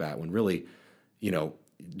body fat when really,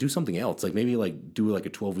 do something else. Maybe do a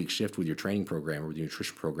 12-week shift with your training program or with your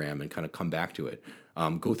nutrition program and kind of come back to it.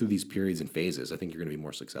 Go through these periods and phases. I think you're going to be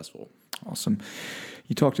more successful. Awesome.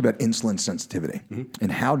 You talked about insulin sensitivity.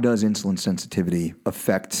 And how does insulin sensitivity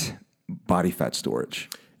affect body fat storage?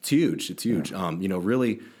 It's huge. It's huge. Yeah.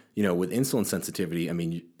 Really, with insulin sensitivity, I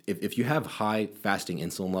mean, if you have high fasting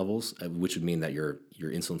insulin levels, which would mean that your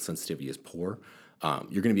insulin sensitivity is poor,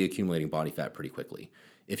 you're going to be accumulating body fat pretty quickly.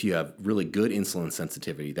 If you have really good insulin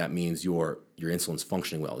sensitivity, that means your insulin's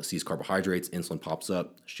functioning well. It sees carbohydrates, insulin pops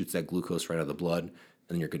up, shoots that glucose right out of the blood, and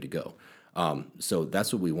then you're good to go. So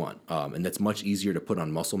that's what we want. And that's much easier to put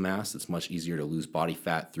on muscle mass. It's much easier to lose body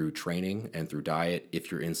fat through training and through diet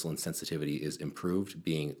if your insulin sensitivity is improved,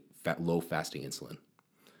 being low fasting insulin.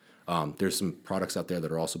 There's some products out there that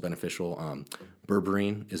are also beneficial.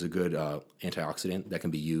 Berberine is a good antioxidant that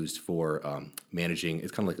can be used for managing.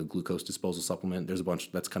 It's kind of like a glucose disposal supplement. There's a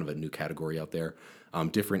bunch. That's kind of a new category out there.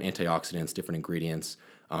 Different antioxidants, different ingredients,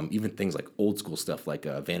 even things like old school stuff like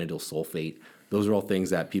vanadyl sulfate. Those are all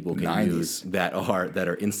things that people can use that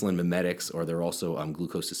are insulin mimetics, or they're also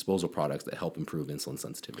glucose disposal products that help improve insulin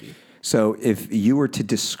sensitivity. So if you were to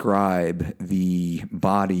describe the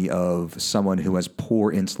body of someone who has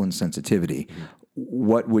poor insulin sensitivity,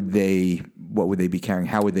 what would they be carrying?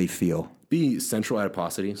 How would they feel? Be central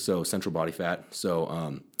adiposity, so central body fat.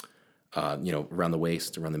 So around the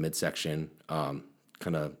waist, around the midsection,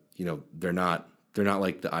 they're not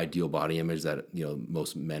like the ideal body image that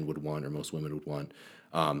most men would want or most women would want.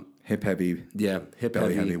 Hip heavy. Yeah,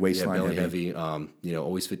 belly heavy, waistline belly heavy.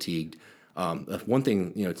 Always fatigued. One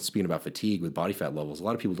thing, speaking about fatigue with body fat levels, a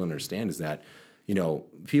lot of people don't understand is that,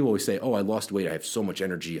 people always say, "Oh, I lost weight. I have so much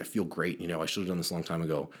energy. I feel great. I should have done this a long time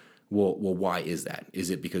ago." Well, why is that? Is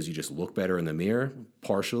it because you just look better in the mirror?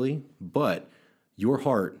 Partially, but your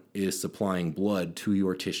heart is supplying blood to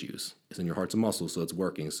your tissues. And your heart's a muscle, so it's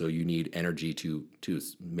working. So you need energy to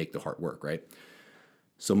make the heart work, right?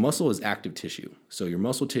 So muscle is active tissue. So your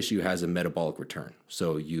muscle tissue has a metabolic return.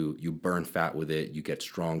 So you burn fat with it, you get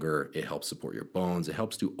stronger, it helps support your bones, it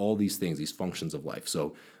helps do all these things, these functions of life.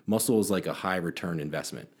 So muscle is like a high return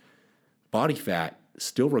investment. Body fat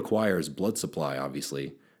still requires blood supply,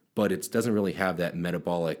 obviously, but it doesn't really have that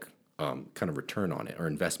metabolic kind of return on it or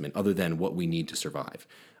investment other than what we need to survive.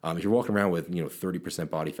 If you're walking around with 30%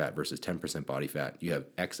 body fat versus 10% body fat, you have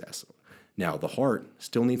excess. Now the heart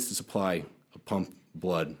still needs to supply pump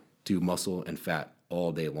blood to muscle and fat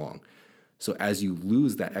all day long. So as you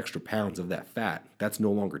lose that extra pounds of that fat, that's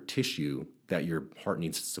no longer tissue that your heart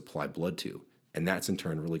needs to supply blood to. And that's in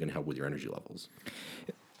turn really going to help with your energy levels.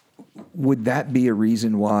 Would that be a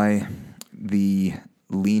reason why the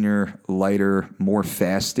leaner, lighter, more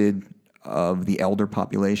fasted of the elder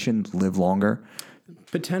population live longer?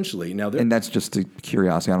 Potentially. Now, And that's just a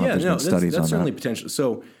curiosity. I don't know if there's been studies that's on certainly that. potential.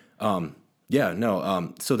 So,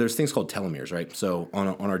 so there's things called telomeres, right? So on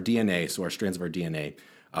our DNA, so our strands of our DNA,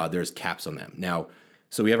 there's caps on them. Now,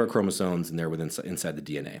 so we have our chromosomes, and they're inside the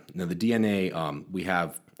DNA. Now, the DNA, we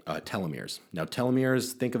have telomeres. Now,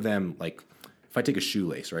 telomeres, think of them like if I take a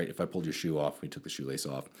shoelace, right? If I pulled your shoe off, we took the shoelace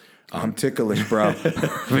off. I'm ticklish, bro.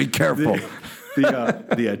 Be careful.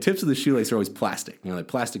 The tips of the shoelace are always plastic, like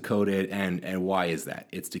plastic coated. And why is that?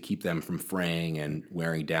 It's to keep them from fraying and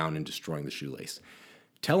wearing down and destroying the shoelace.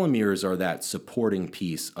 Telomeres are that supporting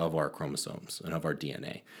piece of our chromosomes and of our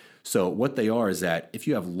DNA. So what they are is that if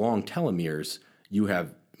you have long telomeres, you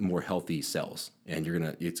have more healthy cells, and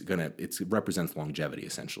it represents longevity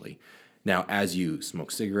essentially. Now, as you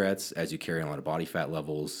smoke cigarettes, as you carry a lot of body fat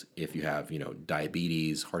levels, if you have,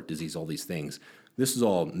 diabetes, heart disease, all these things, this is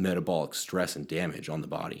all metabolic stress and damage on the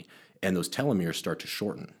body. And those telomeres start to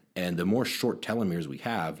shorten. And the more short telomeres we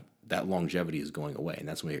have, that longevity is going away. And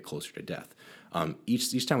that's when we get closer to death.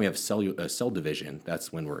 Each time we have cell division,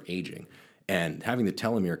 that's when we're aging. And having the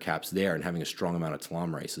telomere caps there and having a strong amount of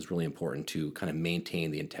telomerase is really important to kind of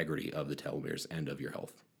maintain the integrity of the telomeres and of your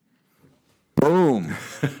health. Boom.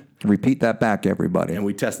 Repeat that back, everybody. And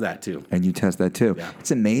we test that too. And you test that too. Yeah.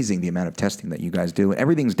 It's amazing the amount of testing that you guys do.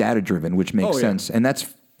 Everything's data driven, which makes sense. And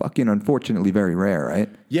that's fucking unfortunately very rare, right?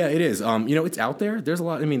 Yeah, it is. It's out there. There's a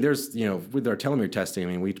lot. I mean, there's, with our telomere testing, I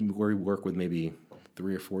mean, we work with maybe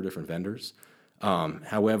 3 or 4 different vendors.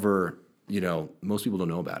 However, most people don't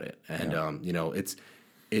know about it. And,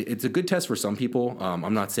 it's a good test for some people.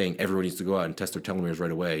 I'm not saying everyone needs to go out and test their telomeres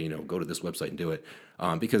right away, go to this website and do it.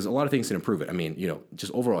 Because a lot of things can improve it. I mean,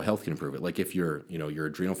 just overall health can improve it. Like if your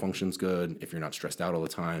adrenal function's good, if you're not stressed out all the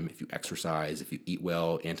time, if you exercise, if you eat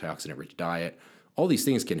well, antioxidant rich diet, all these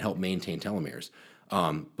things can help maintain telomeres.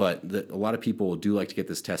 But a lot of people do like to get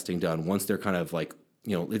this testing done once they're kind of like,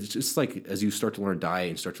 it's just like as you start to learn diet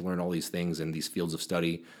and start to learn all these things and these fields of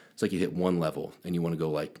study, it's like you hit one level and you want to go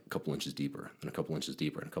like a couple inches deeper and a couple inches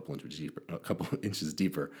deeper and a couple inches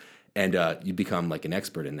deeper, and you become like an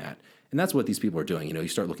expert in that. And that's what these people are doing. You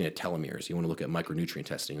start looking at telomeres. You want to look at micronutrient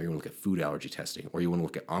testing, or you want to look at food allergy testing, or you want to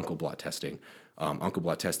look at oncoblot testing.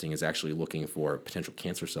 Oncoblot testing is actually looking for potential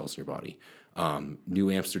cancer cells in your body.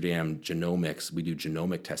 New Amsterdam Genomics, we do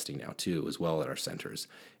genomic testing now too, as well at our centers,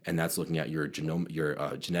 and that's looking at your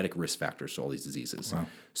genetic risk factors to all these diseases. Wow.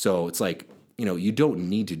 So it's like you don't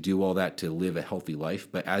need to do all that to live a healthy life,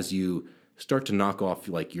 but as you start to knock off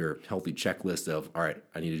like your healthy checklist of, all right,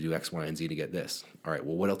 I need to do X, Y, and Z to get this. All right,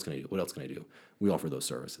 well, what else can I do? What else can I do? We offer those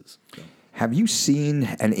services. So. Have you seen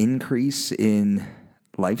an increase in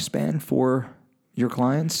lifespan for your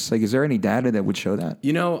clients? Like, is there any data that would show that?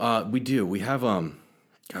 We do. We have, God,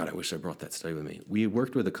 I wish I brought that study with me. We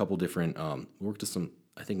worked with a couple different, we worked with some,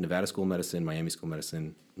 I think, Nevada School of Medicine, Miami School of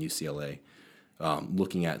Medicine, UCLA,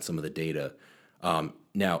 looking at some of the data.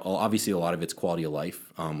 Now, obviously, a lot of it's quality of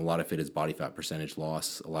life. A lot of it is body fat percentage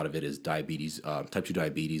loss. A lot of it is diabetes, type 2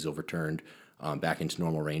 diabetes overturned back into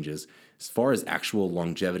normal ranges. As far as actual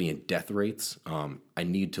longevity and death rates, I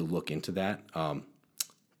need to look into that.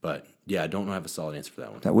 But yeah, I don't have a solid answer for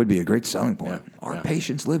that one. That would be a great selling point. Yeah, Our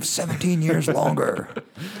patients live 17 years longer.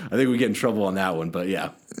 I think we get in trouble on that one, but yeah.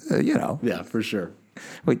 Yeah, for sure.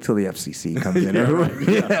 Wait till the FCC comes in, or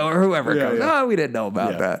whoever comes. Oh, we didn't know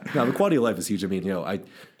about that. No, the quality of life is huge. I mean,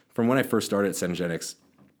 from when I first started at Centogenics,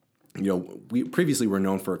 we previously were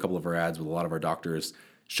known for a couple of our ads with a lot of our doctors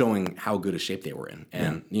showing how good a shape they were in,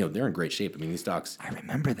 and they're in great shape. I mean, these docs. I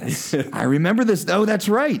remember this. Oh, that's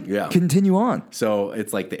right. Yeah. Continue on. So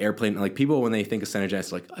it's like the airplane. Like people when they think of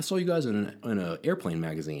Centogenics, like I saw you guys in an airplane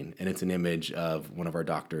magazine, and it's an image of one of our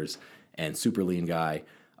doctors and super lean guy.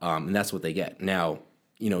 And that's what they get. Now,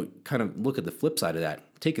 kind of look at the flip side of that.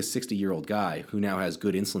 Take a 60-year-old guy who now has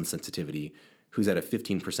good insulin sensitivity, who's at a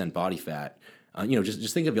 15% body fat.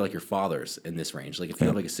 Just think of it like your father's in this range. Like if you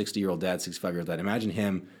have like a 60-year-old dad, 65-year-old dad, imagine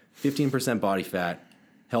him, 15% body fat,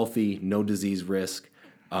 healthy, no disease risk.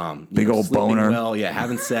 Big old boner. Well,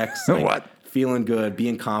 having sex. What? Feeling good,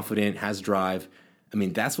 being confident, has drive. I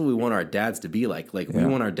mean, that's what we want our dads to be like. Like, we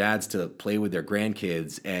want our dads to play with their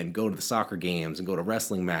grandkids and go to the soccer games and go to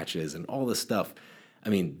wrestling matches and all this stuff. I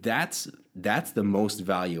mean, that's the most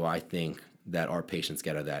value, I think, that our patients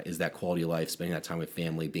get out of that, is that quality of life, spending that time with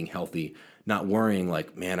family, being healthy, not worrying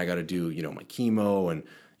like, man, I got to do, my chemo and,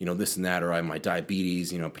 this and that, or I have my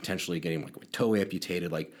diabetes, potentially getting like my toe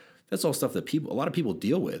amputated. Like, that's all stuff that a lot of people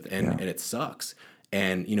deal with, and it sucks.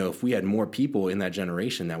 And, you know, if we had more people in that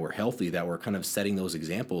generation that were healthy, that were kind of setting those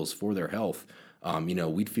examples for their health, you know,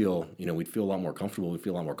 we'd feel a lot more comfortable. We'd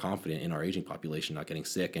feel a lot more confident in our aging population, not getting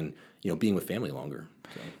sick and, you know, being with family longer.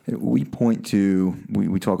 So. We point to,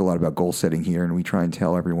 we talk a lot about goal setting here, and we try and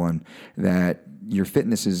tell everyone that your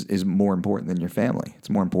fitness is more important than your family. It's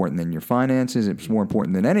more important than your finances. It's more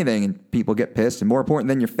important than anything. And people get pissed, and more important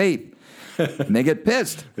than your faith. And they get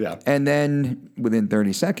pissed. Yeah. And then within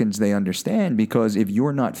 30 seconds, they understand, because if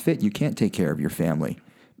you're not fit, you can't take care of your family.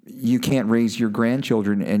 You can't raise your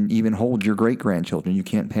grandchildren and even hold your great-grandchildren. You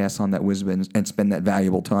can't pass on that wisdom and spend that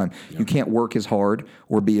valuable time. Yeah. You can't work as hard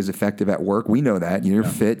or be as effective at work. We know that. You're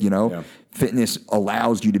fit, you know. Yeah. Fitness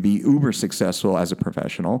allows you to be uber successful as a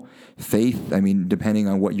professional. Faith, I mean, depending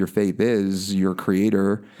on what your faith is, your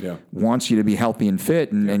creator wants you to be healthy and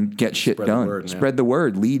fit and get shit done. Spread the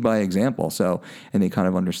word, lead by example. So, and they kind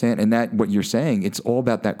of understand. And that, what you're saying, it's all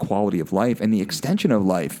about that quality of life and the extension of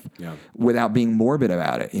life without being morbid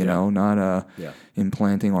about it, you know, not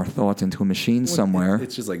implanting our thoughts into a machine somewhere.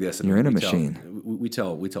 It's just like this. You're in a machine. We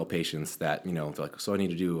tell patients that, you know, like, so I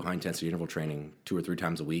need to do high intensity interval training 2 or 3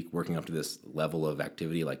 times a week, working up to this level of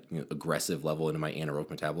activity, like, you know, aggressive level into my anaerobic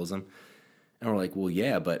metabolism. And we're like, well,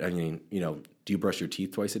 yeah, but I mean, you know, do you brush your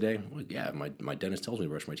teeth twice a day? Well, yeah, my dentist tells me to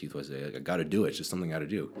brush my teeth twice a day. Like, I got to do it. It's just something I got to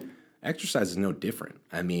do. Exercise is no different.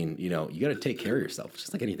 I mean, you know, you got to take care of yourself,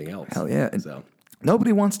 just like anything else. Hell yeah. So.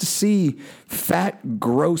 Nobody wants to see fat,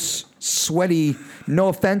 gross, sweaty, no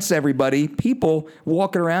offense, everybody, people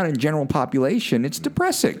walking around in general population. It's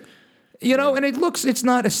depressing. You know, and it's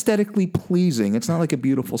not aesthetically pleasing. It's not like a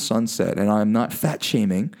beautiful sunset. And I'm not fat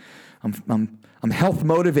shaming. I'm health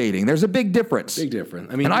motivating. There's a big difference. Big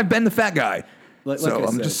difference. I mean, and I've been the fat guy. Like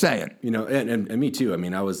I'm just saying. You know, and me too. I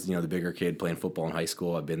mean, I was, you know, the bigger kid playing football in high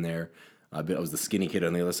school. I've been there. I was the skinny kid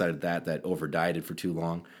on the other side of that over dieted for too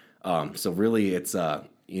long. So really, it's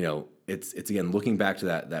you know, it's again looking back to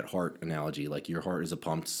that heart analogy. Like, your heart is a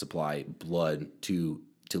pump to supply blood to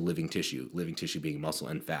living tissue being muscle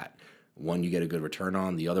and fat. One you get a good return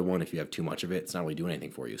on. The other one, if you have too much of it, it's not really doing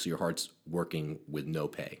anything for you. So your heart's working with no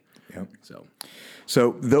pay. Yep.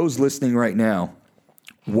 So those listening right now,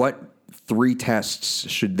 what 3 tests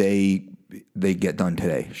should they get done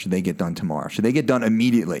today? Should they get done tomorrow? Should they get done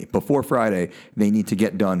immediately before Friday? They need to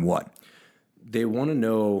get done what? They want to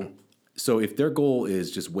know. So if their goal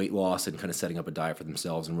is just weight loss and kind of setting up a diet for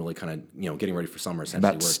themselves and really kind of, you know, getting ready for summer, essentially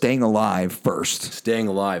about staying alive first. Staying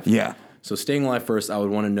alive. Yeah. So staying alive first, I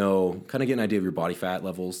would want to know, kind of get an idea of your body fat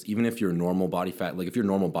levels. Even if you're normal body fat, like if you're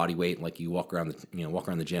normal body weight, like you walk around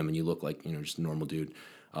the gym and you look like, you know, just a normal dude,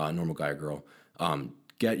 normal guy or girl.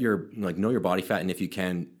 Know your body fat, and if you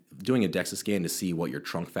can, doing a DEXA scan to see what your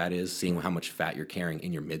trunk fat is, seeing how much fat you're carrying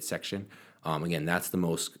in your midsection. Again, that's the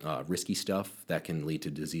most risky stuff that can lead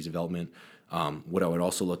to disease development. What I would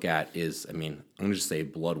also look at is, I mean, I'm going to just say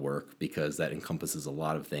blood work, because that encompasses a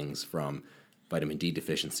lot of things, from vitamin D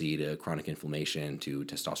deficiency to chronic inflammation to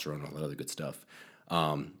testosterone and all that other good stuff.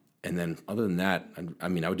 And then other than that, I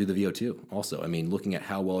mean, I would do the VO2 also. I mean, looking at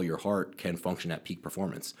how well your heart can function at peak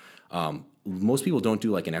performance. Most people don't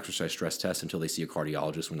do like an exercise stress test until they see a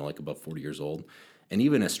cardiologist when they're like above 40 years old. And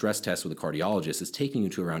even a stress test with a cardiologist is taking you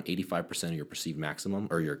to around 85% of your perceived maximum,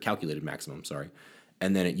 or your calculated maximum, sorry.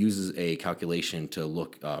 And then it uses a calculation to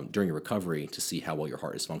look during your recovery to see how well your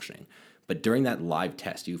heart is functioning. But during that live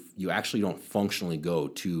test, you actually don't functionally go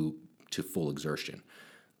to full exertion.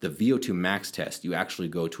 The VO2 max test, you actually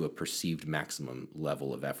go to a perceived maximum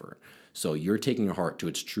level of effort. So you're taking your heart to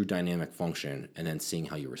its true dynamic function and then seeing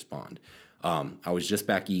how you respond. I was just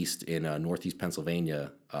back east in northeast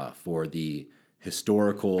Pennsylvania for the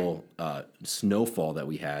historical snowfall that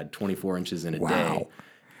we had, 24 inches in a day,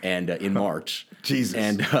 and in March. Jesus.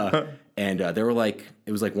 And they were like,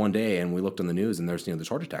 it was like one day, and we looked on the news, and there's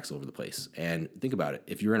heart attacks all over the place. And think about it: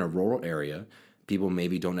 if you're in a rural area, people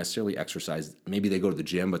maybe don't necessarily exercise. Maybe they go to the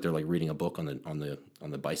gym, but they're like reading a book on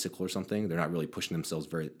the bicycle or something. They're not really pushing themselves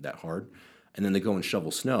that hard. And then they go and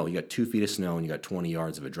shovel snow. You got 2 feet of snow, and you got 20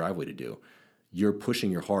 yards of a driveway to do. You're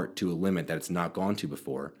pushing your heart to a limit that it's not gone to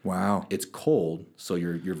before. Wow. It's cold, so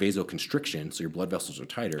your vasoconstriction, so your blood vessels are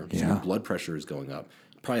tighter, so your blood pressure is going up.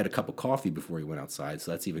 Probably had a cup of coffee before you went outside,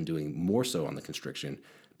 so that's even doing more so on the constriction.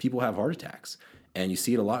 People have heart attacks, and you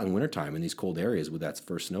see it a lot in wintertime in these cold areas with that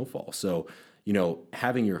first snowfall. So,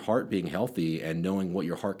 having your heart being healthy and knowing what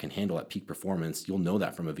your heart can handle at peak performance, you'll know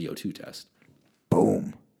that from a VO2 test.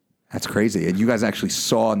 Boom. That's crazy. And you guys actually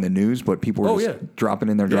saw in the news what people were dropping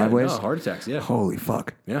in their driveways? No, heart attacks, yeah. Holy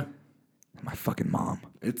fuck. Yeah. My fucking mom.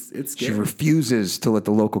 It's scary. She refuses to let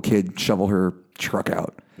the local kid shovel her truck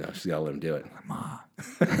out. No, she's got to let him do it. Ma.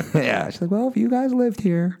 Yeah. She's like, well, if you guys lived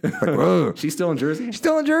here. Like, whoa. She's still in Jersey?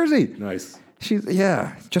 Still in Jersey. Nice. She's,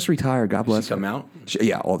 just retired. God bless her. Come out?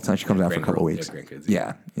 All the time. She comes out for a couple of weeks. Grandkids.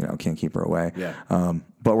 Yeah. Can't keep her away. Yeah.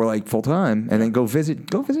 But we're like full time and then go visit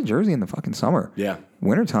Jersey in the fucking summer. Yeah.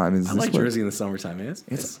 Wintertime is I like Jersey in the summertime, man.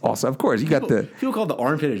 It's awesome. Of course, you got the people call it the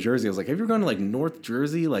armpit of Jersey. I was like, have you ever gone to like North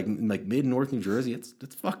Jersey, like mid North New Jersey? It's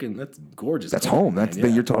gorgeous. that's home. That's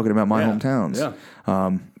you're talking about my hometowns.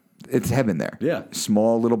 Yeah. It's heaven there. Yeah.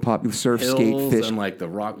 Small little popular surf, Hills skate, fish, and like the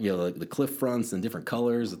rock, like the cliff fronts and different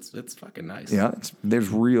colors. It's fucking nice. Yeah, there's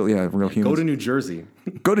real humans. Go to New Jersey.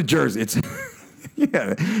 Go to Jersey. It's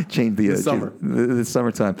change the summer. The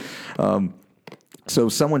summertime. So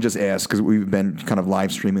someone just asked, because we've been kind of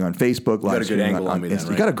live streaming on Facebook, live got a good streaming angle on me then, Insta.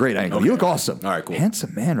 right? You got a great angle. Okay. You look awesome. All right, cool.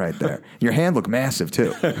 Handsome man right there. Your hand looked massive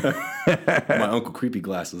too. My Uncle Creepy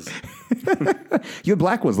glasses. You had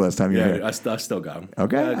black ones last time you were Yeah, here. I still got them.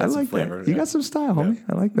 Okay, I I got some like flavor. that. You got some style, homie.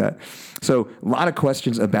 I like that. So a lot of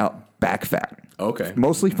questions about back fat. Okay.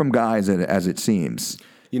 Mostly from guys, as it seems.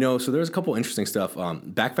 So there's a couple interesting stuff.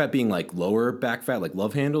 Back fat being like lower back fat, like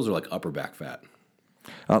love handles, or like upper back fat.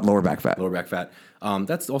 Lower back fat. Lower back fat.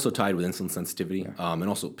 That's also tied with insulin sensitivity and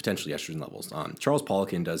also potentially estrogen levels. Charles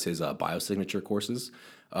Poliquin does his biosignature courses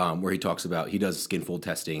where he talks about, he does skin fold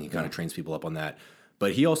testing. He kind of trains people up on that.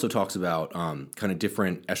 But he also talks about kind of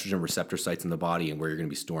different estrogen receptor sites in the body and where you're going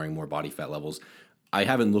to be storing more body fat levels. I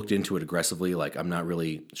haven't looked into it aggressively. Like, I'm not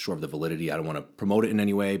really sure of the validity. I don't want to promote it in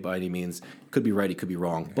any way by any means. Could be right, it could be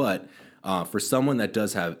wrong. But for someone that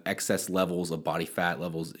does have excess levels of body fat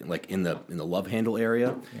levels, like in the love handle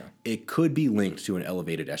area, it could be linked to an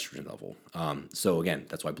elevated estrogen level. So again,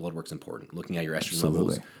 that's why blood work's important. Looking at your estrogen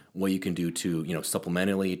levels, what you can do to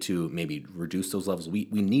supplementally to maybe reduce those levels. We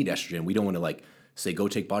need estrogen. We don't want to say go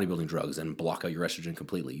take bodybuilding drugs and block out your estrogen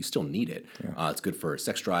completely. You still need it. It's good for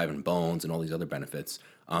sex drive and bones and all these other benefits.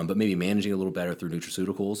 But maybe managing a little better through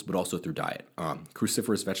nutraceuticals, but also through diet.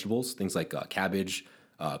 Cruciferous vegetables, things like cabbage,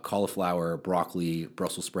 cauliflower, broccoli,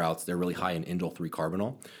 Brussels sprouts, they're really high in indole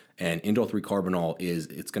 3-carbinol. And indole 3-carbinol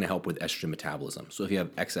it's going to help with estrogen metabolism. So if you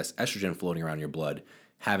have excess estrogen floating around your blood,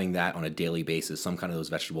 having that on a daily basis, some kind of those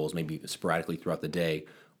vegetables, maybe sporadically throughout the day,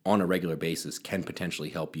 on a regular basis, can potentially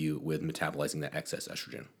help you with metabolizing that excess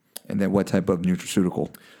estrogen. And then what type of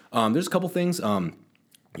nutraceutical? There's a couple things.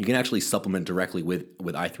 You can actually supplement directly with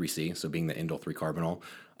I3C, so being the indole 3-carbinol.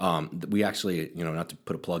 We actually, not to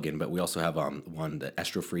put a plug in, but we also have one, the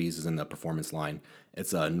Estrofreeze is in the performance line.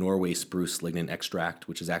 It's a Norway spruce lignin extract,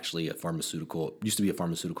 which is actually used to be a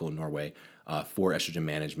pharmaceutical in Norway for estrogen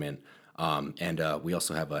management. And we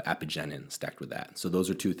also have apigenin stacked with that. So those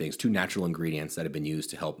are two natural ingredients that have been used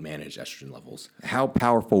to help manage estrogen levels. How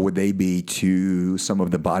powerful would they be to some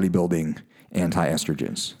of the bodybuilding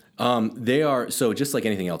anti-estrogens? They are, so just like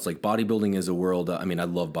anything else, like bodybuilding is a world, I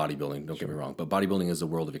love bodybuilding, don't get me wrong, but bodybuilding is a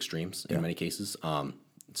world of extremes in many cases.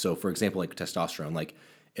 So for example, like testosterone, like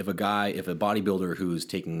if a bodybuilder who's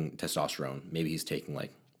taking testosterone, maybe he's taking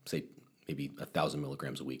maybe 1,000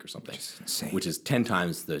 milligrams a week or something, which is 10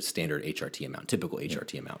 times the standard HRT amount, typical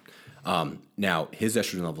HRT amount. Now, his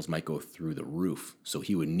estrogen levels might go through the roof, so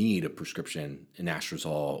he would need a prescription, an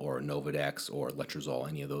Anastrozole or a Novadex or Letrozole,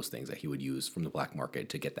 any of those things that he would use from the black market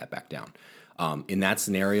to get that back down. In that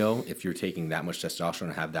scenario, if you're taking that much testosterone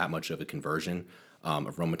and have that much of a conversion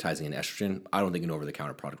of aromatizing an estrogen, I don't think an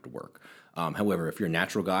over-the-counter product would work. However, if you're a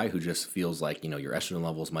natural guy who just feels like your estrogen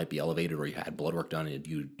levels might be elevated, or you had blood work done and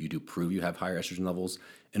you do prove you have higher estrogen levels,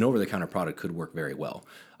 an over-the-counter product could work very well.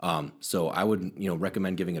 So I would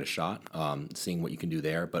recommend giving it a shot, seeing what you can do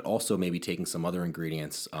there, but also maybe taking some other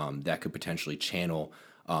ingredients that could potentially channel,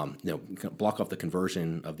 block off the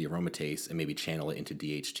conversion of the aromatase and maybe channel it into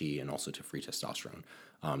DHT and also to free testosterone.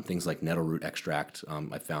 Things like nettle root extract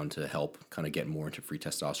I found to help kind of get more into free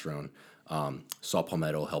testosterone. Saw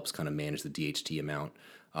palmetto helps kind of manage the DHT amount.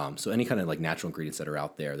 So any kind of like natural ingredients that are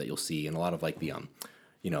out there that you'll see, and a lot of like the,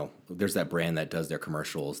 there's that brand that does their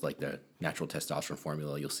commercials, like the natural testosterone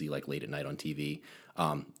formula you'll see like late at night on TV.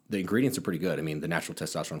 The ingredients are pretty good. The natural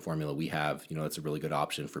testosterone formula we have, that's a really good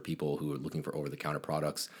option for people who are looking for over-the-counter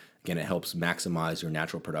products. Again, it helps maximize your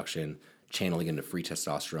natural production, channeling into free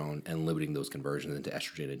testosterone and limiting those conversions into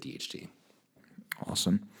estrogen and DHT.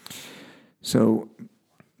 Awesome. So,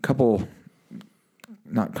 couple,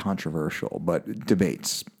 not controversial, but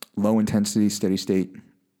debates. Low intensity, steady state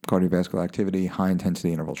cardiovascular activity, high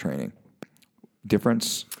intensity interval training.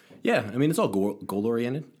 Difference? Yeah, it's all goal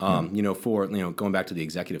oriented. For going back to the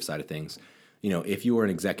executive side of things, if you are an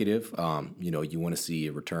executive, you want to see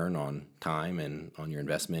a return on time and on your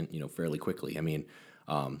investment, fairly quickly.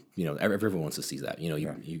 Everyone wants to see that.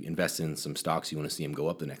 You invest in some stocks, you want to see them go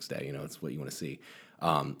up the next day. That's what you want to see.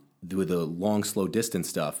 With the long, slow distance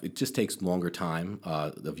stuff, it just takes longer time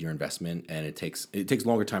of your investment, and it takes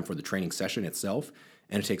longer time for the training session itself,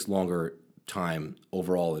 and it takes longer time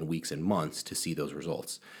overall in weeks and months to see those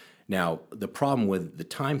results. Now, the problem with the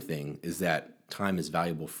time thing is that time is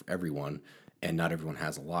valuable for everyone, and not everyone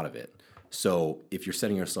has a lot of it. So if you're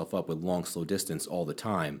setting yourself up with long, slow distance all the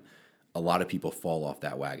time, a lot of people fall off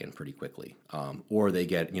that wagon pretty quickly. Or they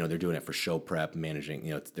get, they're doing it for show prep, managing,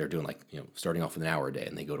 they're doing starting off with an hour a day,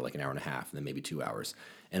 and they go to like an hour and a half, and then maybe 2 hours.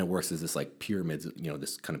 And it works as this like pyramids,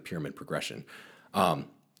 this kind of pyramid progression.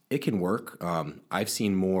 It can work. I've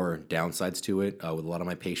seen more downsides to it with a lot of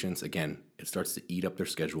my patients. Again, it starts to eat up their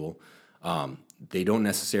schedule. They're not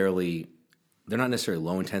necessarily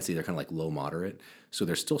low intensity. They're kind of like low moderate. So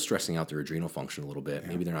they're still stressing out their adrenal function a little bit. Yeah.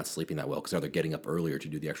 Maybe they're not sleeping that well because they're getting up earlier to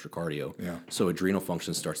do the extra cardio. Yeah. So adrenal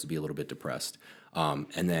function starts to be a little bit depressed.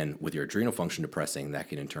 And then with your adrenal function depressing, that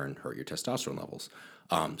can in turn hurt your testosterone levels.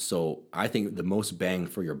 So I think the most bang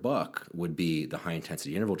for your buck would be the high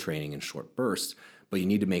intensity interval training in short bursts, but you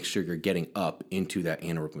need to make sure you're getting up into that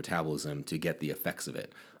anaerobic metabolism to get the effects of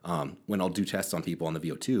it. When I'll do tests on people on the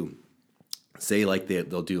VO2, say like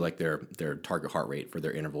they'll do like their target heart rate for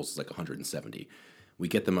their intervals is like 170. We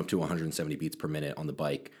get them up to 170 beats per minute on the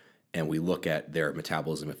bike, and we look at their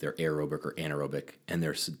metabolism, if they're aerobic or anaerobic, and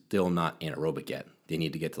they're still not anaerobic yet. They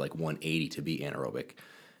need to get to like 180 to be anaerobic.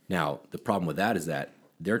 Now, the problem with that is that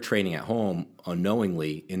they're training at home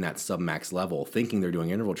unknowingly in that submax level, thinking they're doing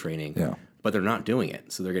interval training, but they're not doing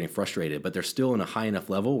it. So they're getting frustrated, but they're still in a high enough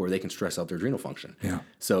level where they can stress out their adrenal function. Yeah.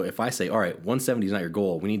 So if I say, all right, 170 is not your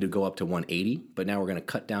goal, we need to go up to 180, but now we're going to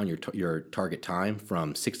cut down your target time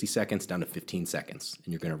from 60 seconds down to 15 seconds.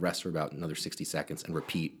 And you're going to rest for about another 60 seconds and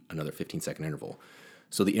repeat another 15-second interval.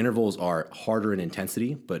 So the intervals are harder in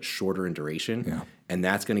intensity, but shorter in duration. Yeah. And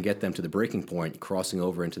that's going to get them to the breaking point, crossing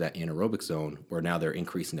over into that anaerobic zone where now they're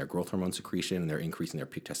increasing their growth hormone secretion and they're increasing their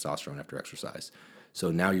peak testosterone after exercise. So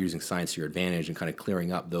now you're using science to your advantage and kind of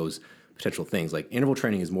clearing up those potential things. Like interval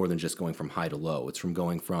training is more than just going from high to low. It's from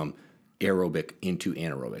going from aerobic into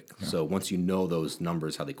anaerobic. Yeah. So once you know those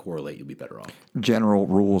numbers, how they correlate, you'll be better off. General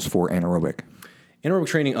rules for anaerobic. Anaerobic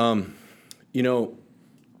training,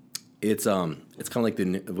 it's kind of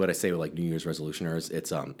like what I say with like New Year's resolutioners.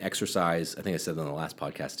 It's exercise. I think I said that on the last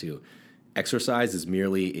podcast too. Exercise is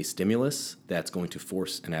merely a stimulus that's going to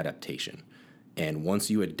force an adaptation. And once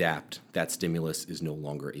you adapt, that stimulus is no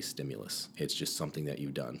longer a stimulus. It's just something that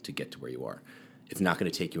you've done to get to where you are. It's not going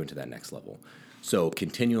to take you into that next level. So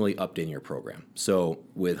continually updating your program. So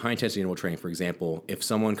with high-intensity interval training, for example, if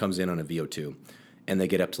someone comes in on a VO2 and they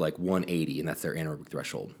get up to like 180, and that's their anaerobic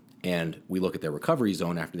threshold, and we look at their recovery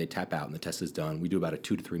zone after they tap out and the test is done, we do about a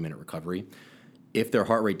 2 to 3 minute recovery. If their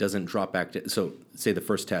heart rate doesn't drop back to, so say the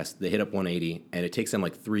first test, they hit up 180, and it takes them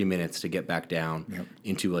like 3 minutes to get back down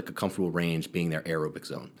into like a comfortable range, being their aerobic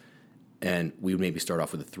zone. And we would maybe start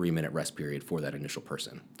off with a 3-minute rest period for that initial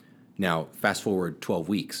person. Now, fast forward 12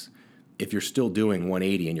 weeks. If you're still doing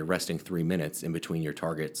 180 and you're resting 3 minutes in between your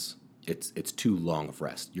targets, it's too long of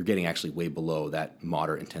rest. You're getting actually way below that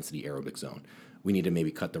moderate intensity aerobic zone. We need to maybe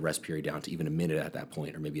cut the rest period down to even a minute at that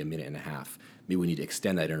point, or maybe a minute and a half. Maybe we need to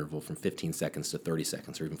extend that interval from 15 seconds to 30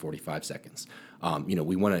 seconds or even 45 seconds.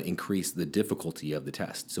 We want to increase the difficulty of the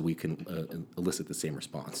test so we can elicit the same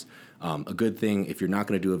response. A good thing, if you're not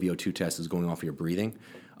going to do a VO2 test, is going off of your breathing.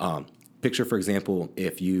 Picture, for example,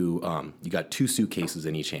 if you got 2 suitcases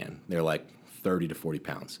in each hand. They're like 30 to 40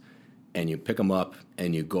 pounds. And you pick them up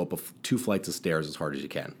and you go up 2 flights of stairs as hard as you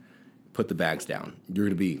can. Put the bags down. You're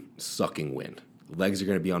going to be sucking wind. Legs are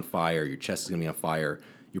going to be on fire. Your chest is going to be on fire.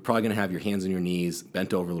 You're probably going to have your hands on your knees,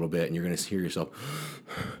 bent over a little bit, and you're going to hear yourself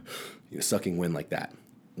sucking wind like that.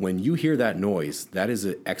 When you hear that noise, that is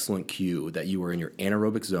an excellent cue that you are in your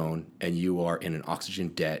anaerobic zone and you are in an oxygen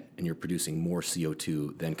debt and you're producing more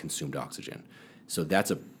CO2 than consumed oxygen. So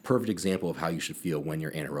that's a perfect example of how you should feel when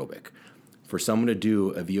you're anaerobic. For someone to do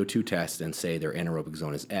a VO2 test and say their anaerobic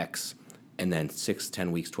zone is X, and then 6,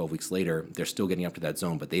 10 weeks, 12 weeks later, they're still getting up to that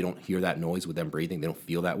zone, but they don't hear that noise with them breathing, they don't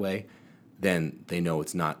feel that way, then they know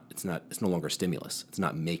it's no longer a stimulus. It's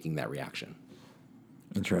not making that reaction.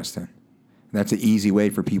 Interesting. That's an easy way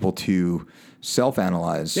for people to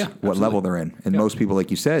self-analyze what level they're in. And most people, like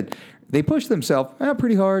you said, they push themselves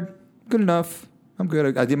pretty hard, good enough. I'm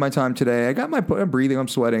good. I did my time today. I'm breathing, I'm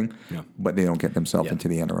sweating, but they don't get themselves into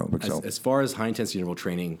the anaerobic zone. As far as high-intensity interval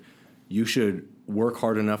training, you should work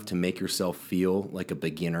hard enough to make yourself feel like a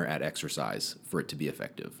beginner at exercise for it to be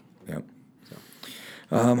effective. Yep.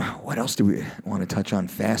 What else do we want to touch on?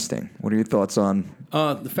 Fasting. What are your thoughts on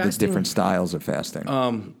The the fasting, different styles of fasting?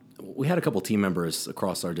 we had a couple team members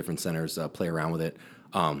across our different centers play around with it.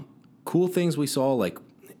 Cool things we saw, like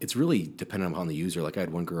it's really dependent upon the user. Like I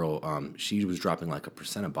had one girl, she was dropping like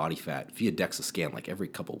 1% of body fat via DEXA scan like every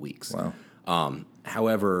couple weeks. Wow.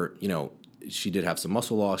 However, she did have some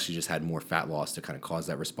muscle loss. She just had more fat loss to kind of cause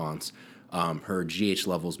that response. Her GH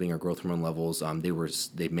levels, being her growth hormone levels,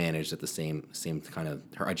 they managed at the same kind of,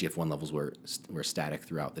 her IGF-1 levels were static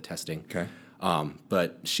throughout the testing. Okay.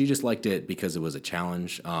 But she just liked it because it was a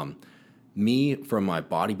challenge. Me, from my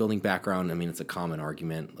bodybuilding background, I mean, it's a common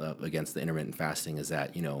argument against the intermittent fasting is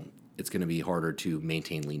that, it's going to be harder to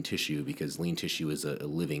maintain lean tissue because lean tissue is a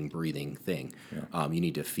living, breathing thing. Yeah. You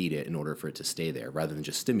need to feed it in order for it to stay there rather than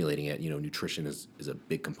just stimulating it. Nutrition is a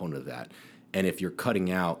big component of that. And if you're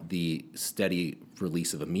cutting out the steady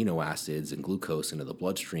release of amino acids and glucose into the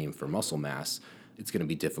bloodstream for muscle mass, it's going to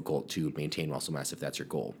be difficult to maintain muscle mass if that's your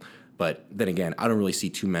goal. But then again, I don't really see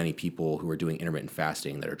too many people who are doing intermittent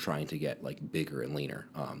fasting that are trying to get like bigger and leaner.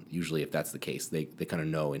 Usually, if that's the case, they kind of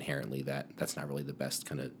know inherently that that's not really the best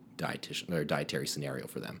kind of dietary scenario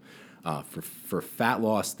for them. For fat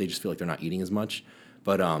loss, they just feel like they're not eating as much.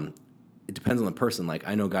 But it depends on the person. Like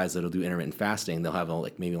I know guys that'll do intermittent fasting, they'll have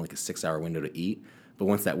maybe a 6-hour window to eat. But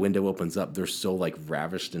once that window opens up, they're so like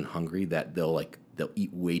ravished and hungry that they'll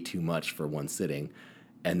eat way too much for one sitting.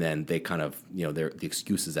 And then they kind of, the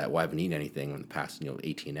excuse is that, well, I haven't eaten anything in the past,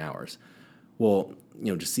 18 hours. Well,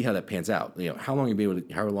 just see how that pans out. How long are you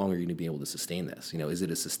going to be able to sustain this? Is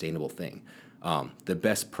it a sustainable thing? The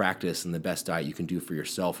best practice and the best diet you can do for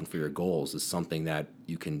yourself and for your goals is something that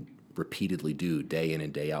you can repeatedly do day in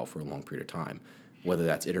and day out for a long period of time. Whether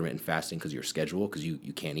that's intermittent fasting because of your schedule, because you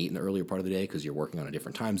can't eat in the earlier part of the day because you're working on a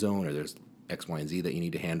different time zone or there's X, Y, and Z that you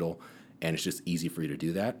need to handle, and it's just easy for you to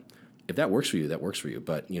do that. If that works for you, that works for you.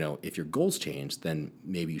 But, if your goals change, then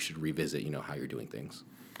maybe you should revisit, how you're doing things.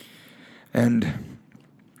 And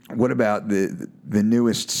what about the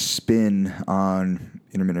newest spin on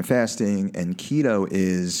intermittent fasting and keto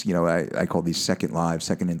is, I call these second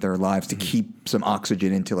and third lives to keep some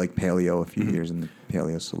oxygen into like paleo a few years in the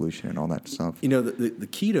paleo solution and all that stuff. The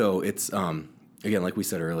keto, it's, again, like we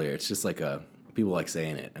said earlier, it's just like people like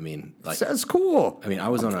saying it. I mean, like that's cool. I mean, I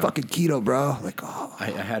was on a fucking keto, bro. Like, oh, I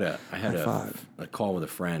had a call with a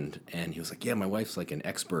friend, and he was like, "Yeah, my wife's like an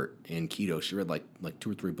expert in keto. She read like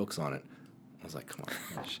 2 or 3 books on it." I was like, "Come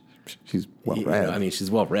on, she's well read." I mean, she's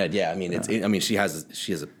well read. Yeah, I mean, she has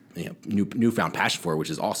a newfound passion for it, which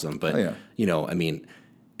is awesome. But I mean,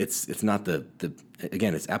 it's not the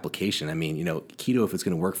again, it's application. I mean, keto, if it's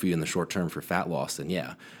going to work for you in the short term for fat loss, then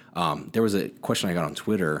yeah. There was a question I got on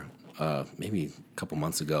Twitter. Maybe a couple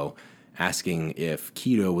months ago, asking if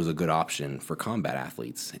keto was a good option for combat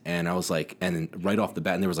athletes. And I was like, and right off the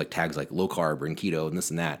bat, and there was like tags like low carb and keto and this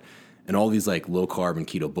and that. And all these like low carb and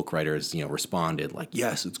keto book writers, responded like,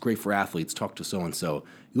 yes, it's great for athletes. Talk to so-and-so.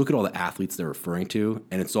 You look at all the athletes they're referring to,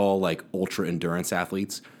 and it's all like ultra endurance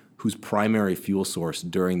athletes whose primary fuel source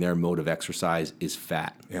during their mode of exercise is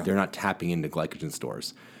fat. Yeah. They're not tapping into glycogen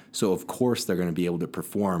stores. So, of course, they're going to be able to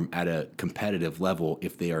perform at a competitive level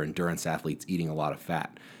if they are endurance athletes eating a lot of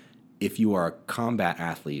fat. If you are a combat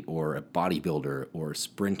athlete or a bodybuilder or a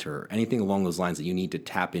sprinter, anything along those lines that you need to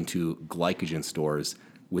tap into glycogen stores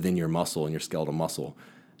within your muscle and your skeletal muscle,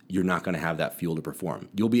 you're not going to have that fuel to perform.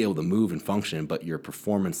 You'll be able to move and function, but your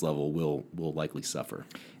performance level will likely suffer.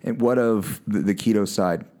 And what of the keto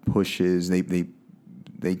side pushes?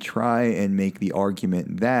 They try and make the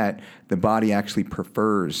argument that the body actually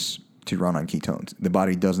prefers to run on ketones. The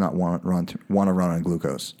body does not want to run on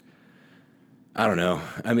glucose. I don't know.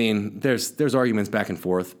 I mean, there's arguments back and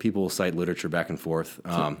forth. People cite literature back and forth.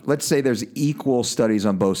 Let's say there's equal studies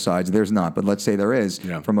on both sides. There's not, but let's say there is.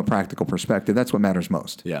 Yeah. From a practical perspective, that's what matters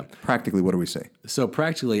most. Yeah. Practically, what do we say? So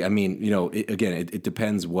practically, I mean, it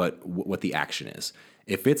depends what the action is.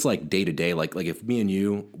 If it's like day to day, like if me and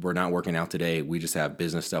you, we're not working out today, we just have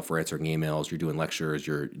business stuff, we're answering emails, you're doing lectures,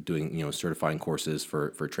 you're doing, certifying courses for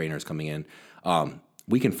trainers coming in,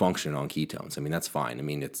 we can function on ketones. I mean, that's fine. I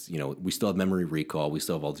mean, it's, we still have memory recall, we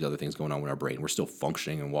still have all these other things going on with our brain. We're still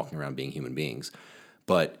functioning and walking around being human beings.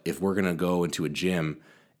 But if we're going to go into a gym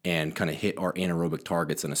and kind of hit our anaerobic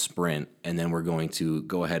targets in a sprint, and then we're going to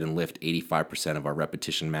go ahead and lift 85% of our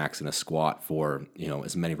repetition max in a squat for,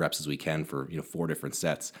 as many reps as we can for, 4 different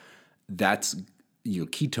sets, that's,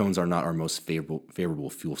 ketones are not our most favorable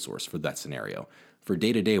fuel source for that scenario. for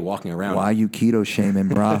day to day walking around. Why you keto shaming,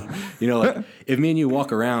 bro? You know, like if me and you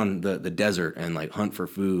walk around the desert and like hunt for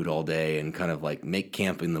food all day and kind of like make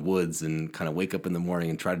camp in the woods and kind of wake up in the morning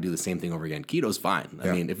and try to do the same thing over again, keto's fine.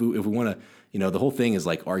 I mean, if we want to, you know, the whole thing is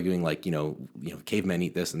like arguing like, you know, cavemen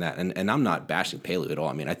eat this and that. And I'm not bashing paleo at all.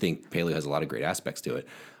 I mean, I think paleo has a lot of great aspects to it.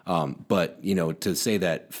 But, you know, to say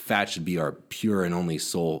that fat should be our pure and only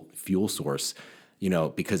sole fuel source, you know,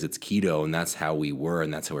 because it's keto and that's how we were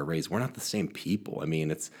and that's how we're raised. We're not the same people. I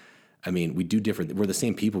mean, we do different, we're the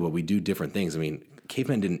same people, but we do different things. I mean,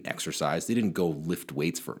 cavemen didn't exercise. They didn't go lift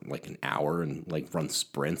weights for like an hour and like run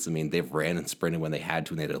sprints. I mean, they ran and sprinted when they had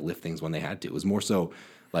to, and they had to lift things when they had to. It was more so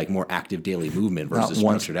like more active daily movement versus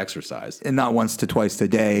structured exercise. And not once to twice a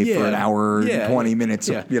day for an hour, 20 minutes,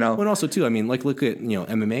 you know. And also too, I mean, like look at, you know,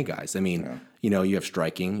 MMA guys. I mean, you know, you have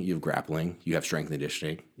striking, you have grappling, you have strength and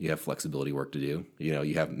conditioning, you have flexibility work to do, you know,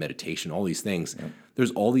 you have meditation, all these things. Yeah.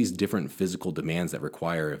 There's all these different physical demands that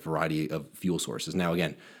require a variety of fuel sources. Now,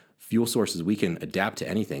 again, fuel sources, we can adapt to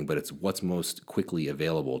anything, but it's what's most quickly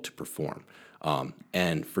available to perform.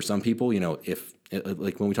 And for some people, you know, if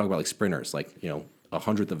like when we talk about like sprinters, like, you know,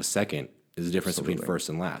 100th of a second is the difference between first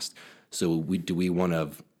and last. So we want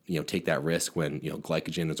to, you know, take that risk when, you know,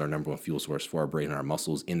 glycogen is our number one fuel source for our brain and our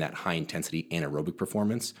muscles in that high intensity anaerobic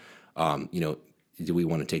performance. You know, do we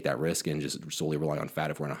want to take that risk and just solely rely on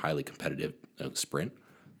fat if we're in a highly competitive sprint?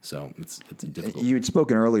 So it's difficult. You had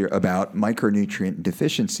spoken earlier about micronutrient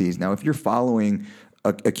deficiencies. Now, if you're following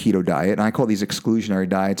a keto diet, and I call these exclusionary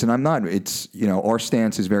diets, and I'm not, it's, you know, our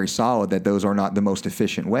stance is very solid that those are not the most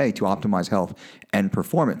efficient way to optimize health and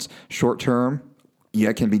performance. Short term,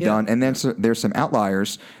 it can be done. And then there's some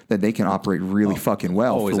outliers that they can operate really fucking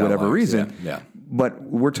well for whatever reason. Yeah. But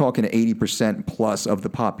we're talking to 80% plus of the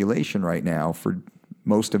population right now for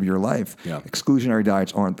most of your life. Yeah. Exclusionary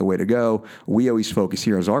diets aren't the way to go. We always focus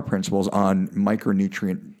here as our principles on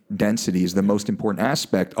micronutrient density is the most important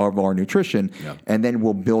aspect of our nutrition. Yeah. And then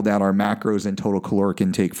we'll build out our macros and total caloric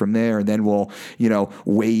intake from there. And then we'll, you know,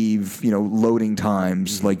 waive, you know, loading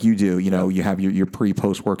times like you do. You know, you have your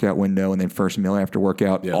pre-post workout window and then first meal after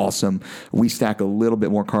workout. Yeah. Awesome. We stack a little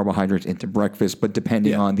bit more carbohydrates into breakfast, but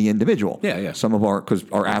depending on the individual. Some of because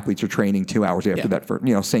our athletes are training 2 hours after that for,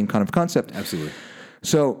 you know, same kind of concept. Absolutely.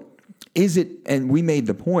 So is it, and we made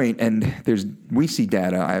the point, and we see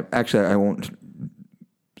data. I won't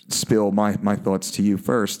spill my thoughts to you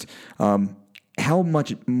first. How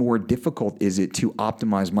much more difficult is it to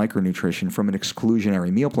optimize micronutrition from an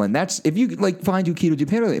exclusionary meal plan? That's if you like fine do keto, do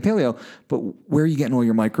paleo, but where are you getting all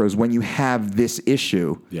your macros when you have this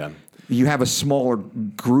issue? Yeah. You have a smaller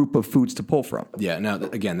group of foods to pull from. Yeah. Now,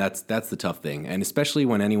 again, that's the tough thing, and especially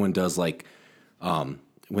when anyone does like.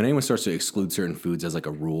 When anyone starts to exclude certain foods as like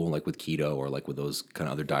a rule, like with keto or like with those kind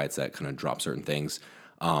of other diets that kind of drop certain things,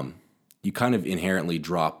 you kind of inherently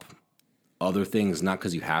drop other things, not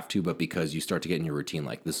because you have to, but because you start to get in your routine.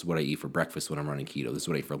 Like, this is what I eat for breakfast when I'm running keto. This is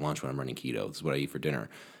what I eat for lunch when I'm running keto. This is what I eat for dinner.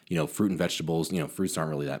 You know, fruit and vegetables, you know, fruits aren't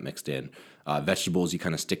really that mixed in. Vegetables, you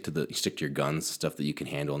kind of stick to your guns, stuff that you can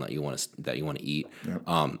handle and that you want to eat.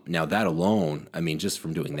 Yep. Now that alone, I mean, just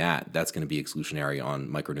from doing that, that's going to be exclusionary on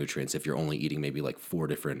micronutrients if you're only eating maybe like 4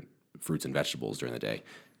 different fruits and vegetables during the day.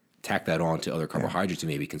 Tack that on to other carbohydrates you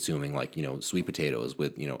may be consuming, like, you know, sweet potatoes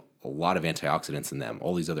with, you know, a lot of antioxidants in them,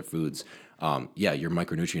 all these other foods. Your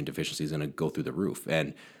micronutrient deficiency is going to go through the roof.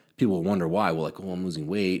 And people will wonder why. Well, like, oh, I'm losing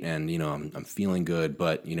weight and, you know, I'm feeling good,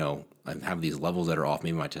 but, you know, I have these levels that are off.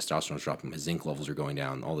 Maybe my testosterone's dropping, my zinc levels are going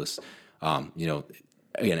down, all this. You know,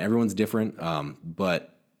 again, everyone's different.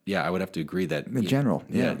 But yeah, I would have to agree that in general,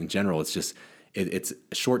 in general, it's just, it's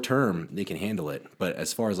short term, they can handle it. But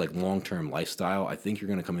as far as like long-term lifestyle, I think you're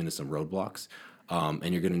going to come into some roadblocks.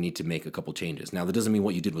 And you're going to need to make a couple changes. Now, that doesn't mean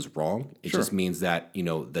what you did was wrong. It just means that, you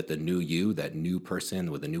know, that the new you, that new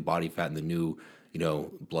person with the new body fat and the new, you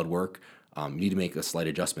know, blood work, you need to make a slight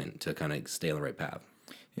adjustment to kind of stay on the right path.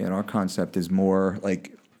 Yeah, and our concept is more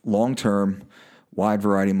like long-term, wide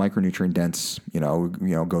variety, micronutrient dense, you know,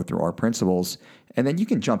 go through our principles. And then you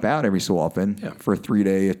can jump out every so often for a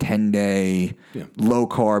 3-day, a 10-day, low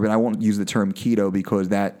carb. And I won't use the term keto because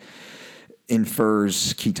that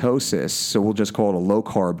infers ketosis, so we'll just call it a low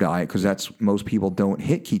carb diet because that's most people don't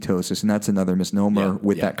hit ketosis, and that's another misnomer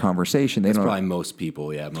with that conversation. That's probably most people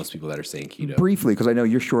that are saying keto. Briefly, because I know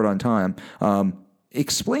you're short on time,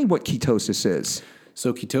 explain what ketosis is.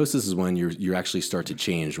 So ketosis is when you actually start to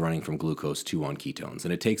change running from glucose to on ketones,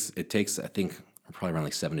 and it takes I think probably around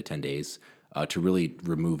like 7 to 10 days to really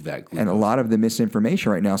remove that glucose. And a lot of the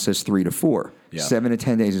misinformation right now says 3 to 4. Yeah. 7 to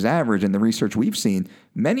 10 days is average. And the research we've seen,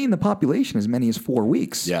 many in the population, as many as 4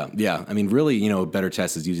 weeks. Yeah. I mean, really, a better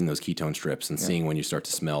test is using those ketone strips and seeing when you start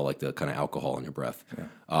to smell like the kind of alcohol in your breath.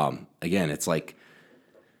 Yeah. Again, it's like,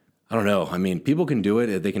 I don't know. I mean, people can do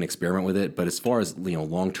it. They can experiment with it. But as far as,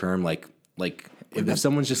 long term, like if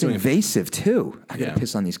someone's just doing invasive too. I got to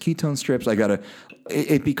piss on these ketone strips.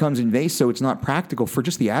 It becomes invasive. So it's not practical for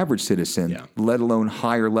just the average citizen, let alone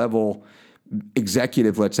higher level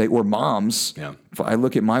executive, let's say, or moms. Yeah. If I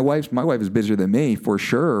look at my wife is busier than me for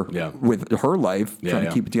sure with her life, trying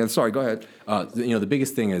to keep it together. Sorry, go ahead. The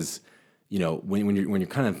biggest thing is, when you're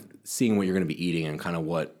kind of seeing what you're going to be eating and kind of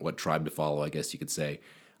what tribe to follow, I guess you could say,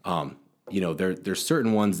 there's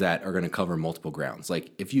certain ones that are going to cover multiple grounds.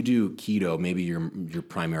 Like if you do keto, maybe your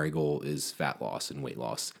primary goal is fat loss and weight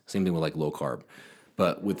loss. Same thing with like low carb.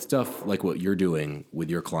 But with stuff like what you're doing with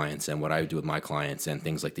your clients and what I do with my clients and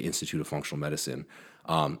things like the Institute of Functional Medicine,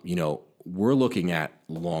 we're looking at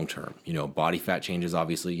long term. Body fat changes,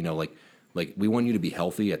 obviously. Like we want you to be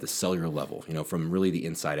healthy at the cellular level. From really the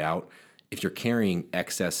inside out. If you're carrying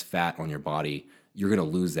excess fat on your body, you're going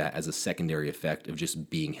to lose that as a secondary effect of just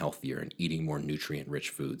being healthier and eating more nutrient-rich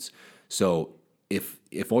foods. So if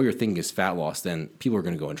all you're thinking is fat loss, then people are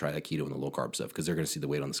going to go and try that keto and the low-carb stuff because they're going to see the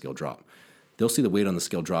weight on the scale drop. They'll see the weight on the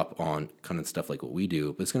scale drop on kind of stuff like what we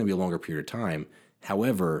do, but it's going to be a longer period of time.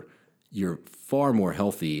 However, you're far more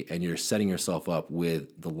healthy and you're setting yourself up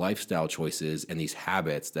with the lifestyle choices and these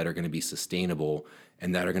habits that are going to be sustainable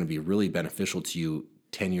and that are going to be really beneficial to you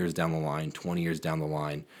 10 years down the line, 20 years down the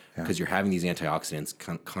line, because you're having these antioxidants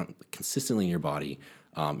consistently in your body,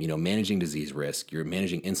 managing disease risk, you're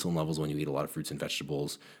managing insulin levels when you eat a lot of fruits and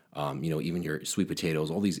vegetables, even your sweet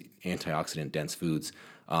potatoes, all these antioxidant dense foods.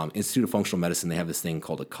 Institute of Functional Medicine, they have this thing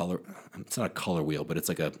called it's not a color wheel, but it's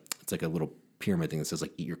like a little pyramid thing that says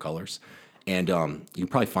like eat your colors. And you can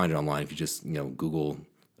probably find it online if you just, Google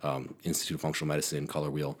Institute of Functional Medicine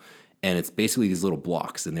color wheel. And it's basically these little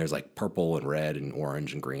blocks, and there's like purple and red and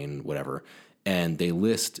orange and green, whatever. And they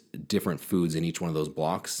list different foods in each one of those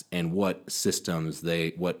blocks and what systems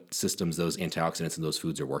those antioxidants in those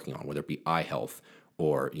foods are working on, whether it be eye health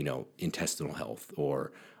or, intestinal health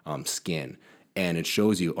or skin. And it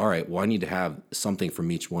shows you, all right, well, I need to have something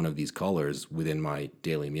from each one of these colors within my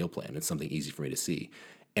daily meal plan. It's something easy for me to see.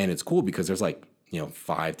 And it's cool because there's like,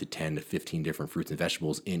 5 to 10 to 15 different fruits and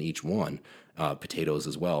vegetables in each one, potatoes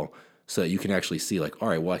as well. So you can actually see like, all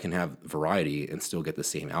right, well, I can have variety and still get the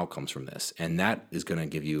same outcomes from this. And that is going to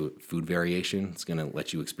give you food variation. It's going to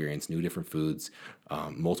let you experience new different foods,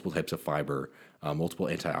 multiple types of fiber, multiple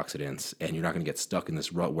antioxidants, and you're not going to get stuck in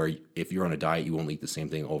this rut where if you're on a diet, you won't eat the same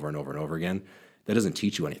thing over and over and over again. That doesn't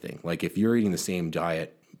teach you anything. Like if you're eating the same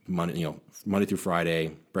diet Monday through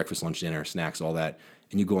Friday, breakfast, lunch, dinner, snacks, all that,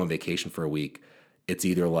 and you go on vacation for a week, it's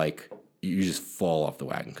either like you just fall off the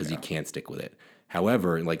wagon because you can't stick with it.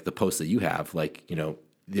 However, like the post that you have, like, you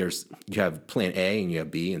have plan A and you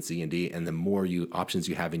have B and C and D, and the more options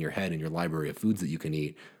you have in your head and your library of foods that you can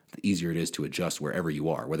eat, the easier it is to adjust wherever you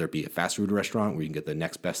are, whether it be a fast food restaurant where you can get the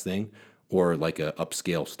next best thing or like a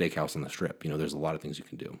upscale steakhouse on the strip. There's a lot of things you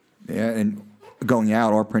can do. Yeah, and going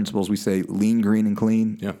out, our principles, we say lean, green, and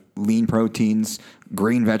clean, lean proteins,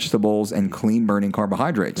 green vegetables, and clean burning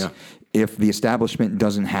carbohydrates. Yeah. If the establishment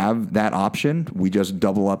doesn't have that option, we just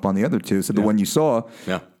double up on the other two. So the one you saw,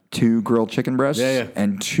 2 grilled chicken breasts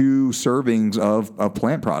and 2 servings of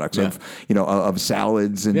plant products, of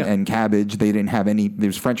salads and cabbage. They didn't have any.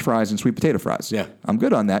 There's French fries and sweet potato fries. Yeah, I'm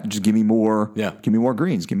good on that. Just give me more. Yeah. Give me more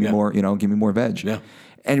greens. Give me more. Give me more veg. Yeah.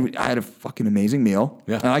 And I had a fucking amazing meal.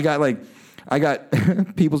 Yeah. And I got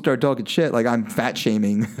people start talking shit like I'm fat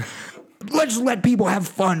shaming. Let's let people have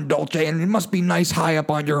fun, Dolce, and it must be nice high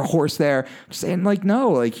up on your horse there. Saying like,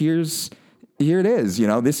 no, like here it is.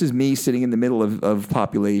 This is me sitting in the middle of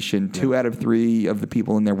population. 2 out of 3 of the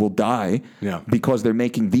people in there will die because they're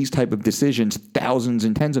making these type of decisions thousands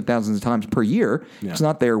and tens of thousands of times per year. Yeah. It's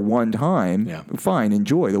not their one time. Yeah. Fine,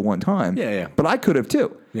 enjoy the one time. Yeah. But I could have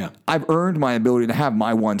too. Yeah. I've earned my ability to have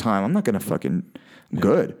my one time. I'm not going to fucking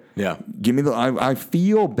good. Yeah. Give me I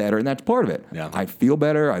feel better, and that's part of it. Yeah. I feel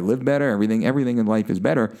better. I live better. Everything in life is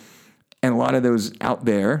better. And a lot of those out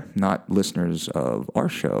there, not listeners of our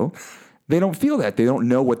show, they don't feel that. They don't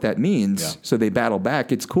know what that means. Yeah. So they battle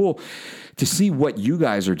back. It's cool to see what you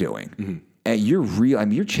guys are doing. Mm-hmm.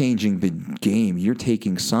 And you're changing the game. You're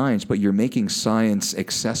taking science, but you're making science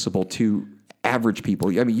accessible to average people.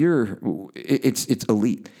 I mean, it's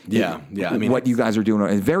elite. Yeah. I mean, what you guys are doing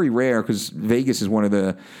is very rare because Vegas is one of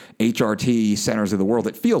the HRT centers of the world.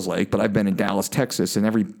 It feels like, but I've been in Dallas, Texas, and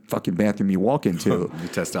every fucking bathroom you walk into, the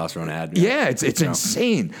testosterone ad. Yeah, it's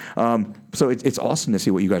insane. So it's awesome to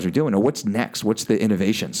see what you guys are doing. Now, what's next? What's the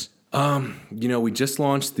innovations? We just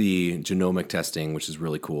launched the genomic testing, which is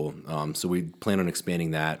really cool. So we plan on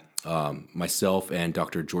expanding that. Myself and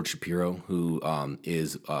Dr. George Shapiro, who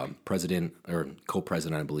is president or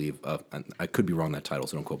co-president, I believe. I could be wrong on that title,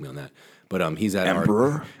 so don't quote me on that. But he's at our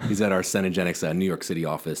Cenegenics New York City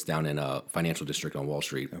office down in Financial District on Wall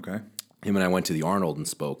Street. Okay. Him and I went to the Arnold and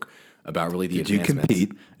spoke about really the Did you advancements.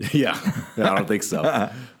 compete? Yeah, I don't think so.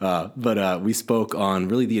 But we spoke on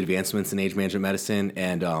really the advancements in age management medicine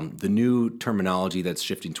and the new terminology that's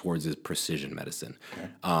shifting towards is precision medicine.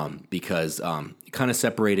 Okay. Because kind of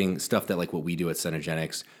separating stuff that like what we do at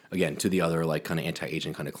Cenegenics, again, to the other like kind of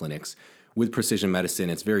anti-aging kind of clinics. With precision medicine,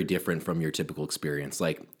 it's very different from your typical experience.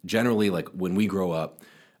 Like generally, like when we grow up,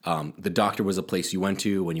 the doctor was a place you went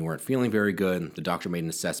to when you weren't feeling very good. The doctor made an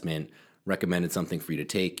assessment, recommended something for you to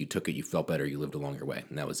take. You took it, you felt better, you lived along your way,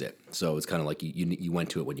 and that was it. So it's kind of like you went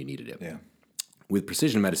to it when you needed it. Yeah. With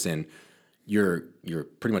precision medicine, you're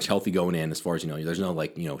pretty much healthy going in as far as you know. There's no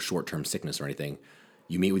like short-term sickness or anything.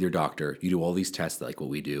 You meet with your doctor. You do all these tests like what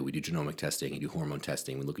we do. We do genomic testing. You do hormone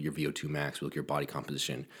testing. We look at your VO2 max. We look at your body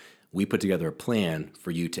composition. We put together a plan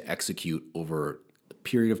for you to execute over a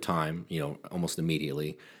period of time, almost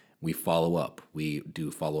immediately. We follow up. We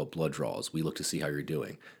do follow-up blood draws. We look to see how you're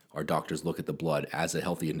doing. Our doctors look at the blood as a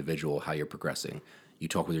healthy individual, how you're progressing. You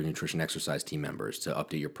talk with your nutrition exercise team members to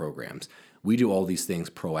update your programs. We do all these things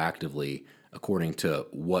proactively according to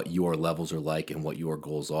what your levels are like and what your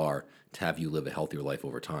goals are to have you live a healthier life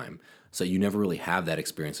over time. So you never really have that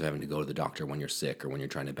experience of having to go to the doctor when you're sick or when you're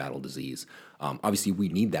trying to battle disease. Obviously, we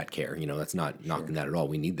need that care. That's not knocking that at all.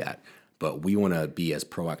 We need that. But we want to be as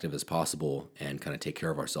proactive as possible and kind of take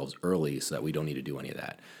care of ourselves early so that we don't need to do any of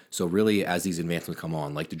that. So really, as these advancements come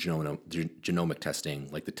on, like the genomic testing,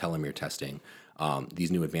 like the telomere testing,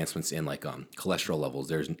 these new advancements in like cholesterol levels,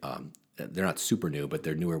 they're not super new, but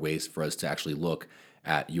they're newer ways for us to actually look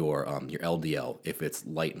at your LDL, if it's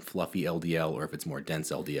light and fluffy LDL or if it's more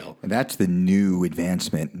dense LDL. And that's the new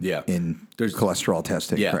advancement in cholesterol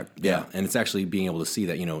testing. Yeah, correct? Yeah. And it's actually being able to see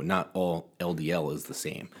that, not all LDL is the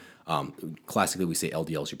same. Classically, we say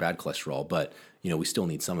LDL is your bad cholesterol, but we still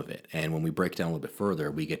need some of it. And when we break down a little bit further,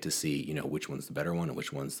 we get to see which one's the better one and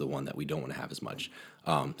which one's the one that we don't want to have as much.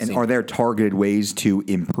 And are there targeted ways to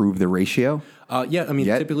improve the ratio? Yeah, I mean,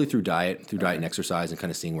 typically through diet and exercise, and kind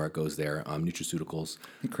of seeing where it goes there. Nutraceuticals.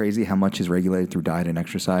 Crazy how much is regulated through diet and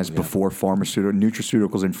exercise before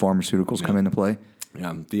nutraceuticals and pharmaceuticals come into play.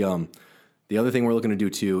 Yeah. The other thing we're looking to do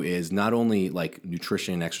too is not only like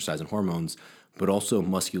nutrition, exercise, and hormones, but also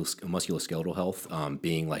musculoskeletal health,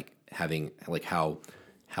 being like having like how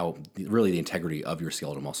really the integrity of your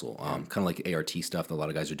skeletal muscle, kind of like ART stuff that a lot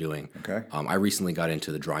of guys are doing. Okay. I recently got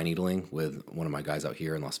into the dry needling with one of my guys out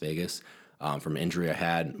here in Las Vegas. From an injury I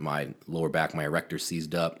had, my lower back, my erector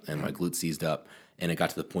seized up and my glute seized up, and it got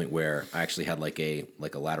to the point where I actually had like a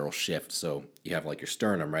lateral shift. So you have like your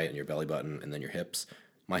sternum, right, and your belly button, and then your hips.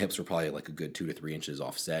 My hips were probably like a good 2 to 3 inches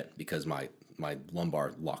offset because my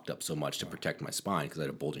lumbar locked up so much to protect my spine because I had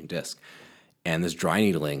a bulging disc. And this dry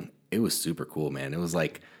needling, it was super cool, man. It was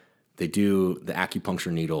like they do the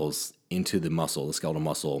acupuncture needles into the muscle, the skeletal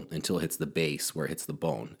muscle, until it hits the base where it hits the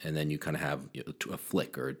bone. And then you kind of have a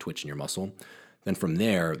flick or a twitch in your muscle. Then from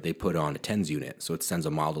there, they put on a TENS unit. So it sends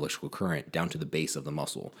a mild electrical current down to the base of the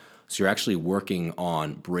muscle. So you're actually working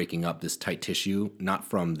on breaking up this tight tissue, not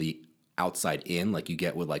from the outside in, like you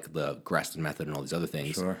get with like the Graston method and all these other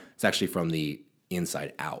things. Sure. It's actually from the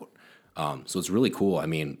inside out. So it's really cool. I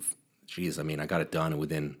mean, I got it done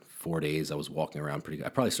within 4 days. I was walking around pretty good. I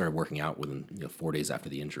probably started working out within 4 days after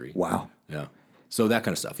the injury. Wow. Yeah. So that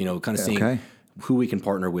kind of stuff, kind of seeing who we can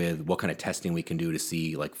partner with, what kind of testing we can do to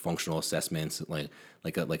see like functional assessments,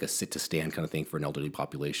 like a sit to stand kind of thing for an elderly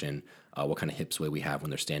population, what kind of hip sway we have when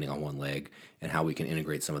they're standing on one leg, and how we can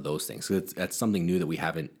integrate some of those things. So that's something new that we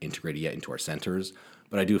haven't integrated yet into our centers,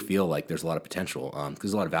 but I do feel like there's a lot of potential because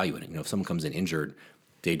there's a lot of value in it. If someone comes in injured,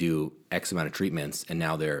 they do X amount of treatments, and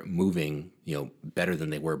now they're moving, better than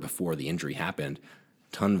they were before the injury happened.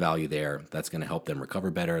 Ton of value there. That's going to help them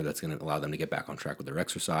recover better. That's going to allow them to get back on track with their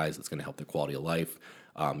exercise. That's going to help their quality of life.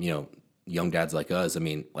 Young dads like us, I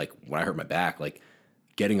mean, like when I hurt my back, like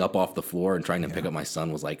getting up off the floor and trying to pick up my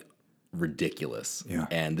son was like ridiculous. Yeah.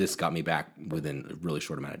 And this got me back within a really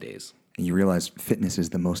short amount of days. And you realize fitness is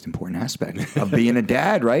the most important aspect of being a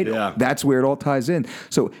dad, right? Yeah. That's where it all ties in.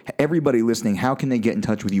 So everybody listening, how can they get in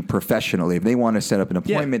touch with you professionally? If they want to set up an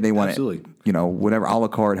appointment, they want absolutely. to, whatever, a la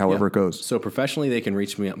carte, however it goes. So professionally, they can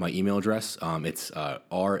reach me at my email address. It's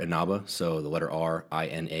R Inaba, so the letter R,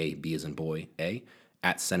 INAB as in boy, A,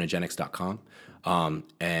 at Cenegenics.com.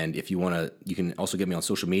 And if you want to, you can also get me on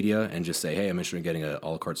social media and just say, hey, I'm interested in getting an a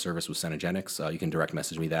la carte service with Cenegenics. You can direct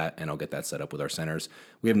message me that, and I'll get that set up with our centers.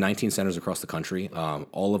 We have 19 centers across the country.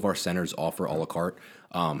 All of our centers offer a la carte.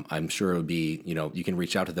 I'm sure it would be, you can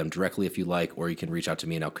reach out to them directly if you like, or you can reach out to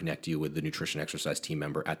me and I'll connect you with the nutrition exercise team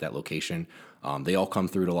member at that location. They all come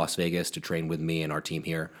through to Las Vegas to train with me and our team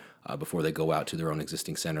here before they go out to their own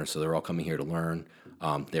existing centers. So they're all coming here to learn.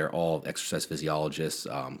 They're all exercise physiologists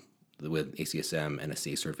with ACSM and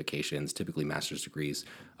NSA certifications, typically master's degrees.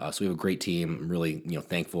 So we have a great team. I'm really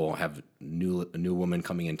thankful. I have a new woman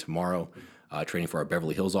coming in tomorrow, training for our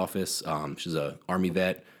Beverly Hills office. She's a Army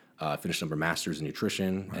vet. Finished up her master's in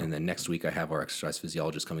nutrition, and then next week I have our exercise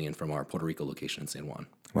physiologist coming in from our Puerto Rico location in San Juan.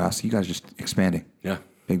 Wow, so you guys are just expanding. Yeah.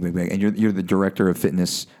 Big. And you're the director of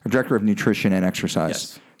fitness, or director of nutrition and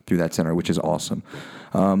exercise through that center, which is awesome.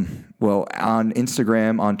 Well, on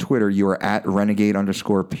Instagram, on Twitter, you are at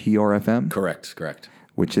renegade_PRFM. Correct.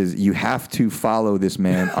 Which is, you have to follow this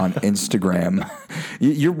man on Instagram.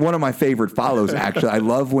 You're one of my favorite follows, actually. I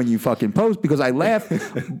love when you fucking post because I laugh,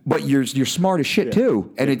 but you're smart as shit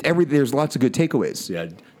too, and there's lots of good takeaways. Yeah,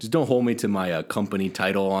 just don't hold me to my company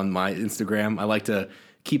title on my Instagram. I like to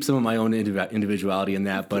keep some of my own individuality in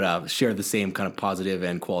that, but share the same kind of positive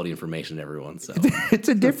and quality information to everyone. So it's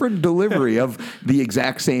a different delivery of the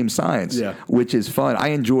exact same science, which is fun. I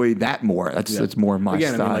enjoy that more. That's more my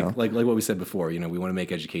style. I mean, like what we said before, we want to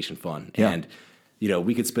make education fun. And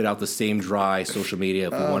we could spit out the same dry social media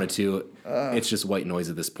if we wanted to. It's just white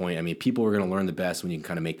noise at this point. I mean, people are going to learn the best when you can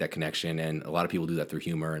kind of make that connection, and a lot of people do that through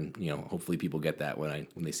humor. And hopefully, people get that when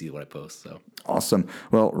they see what I post. So awesome.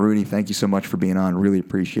 Well, Rudy, thank you so much for being on. Really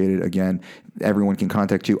appreciate it. Again, everyone can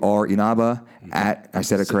contact you. Inaba at, I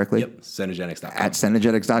said it correctly. Yep. Cenegenics.com. At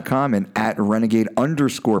Cenegenics.com and at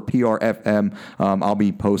Renegade_PRFM. I'll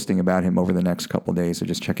be posting about him over the next couple of days. So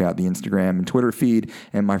just check out the Instagram and Twitter feed.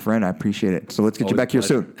 And my friend, I appreciate it. So let's get you back here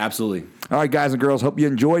soon. Absolutely. All right, guys and girls, hope you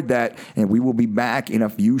enjoyed that. And we will be back in a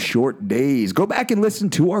few short days. Go back and listen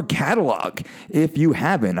to our catalog if you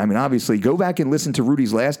haven't. I mean, obviously, go back and listen to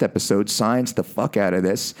Rudy's last episode, Science the Fuck Out of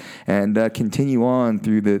This, and continue on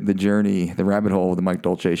through the journey, the rabbit hole of the Mike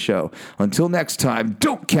Dolce Show. Until next time,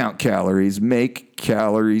 don't count calories, make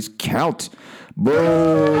calories count. Boom!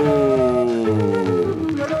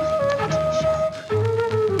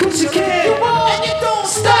 Cause you can't.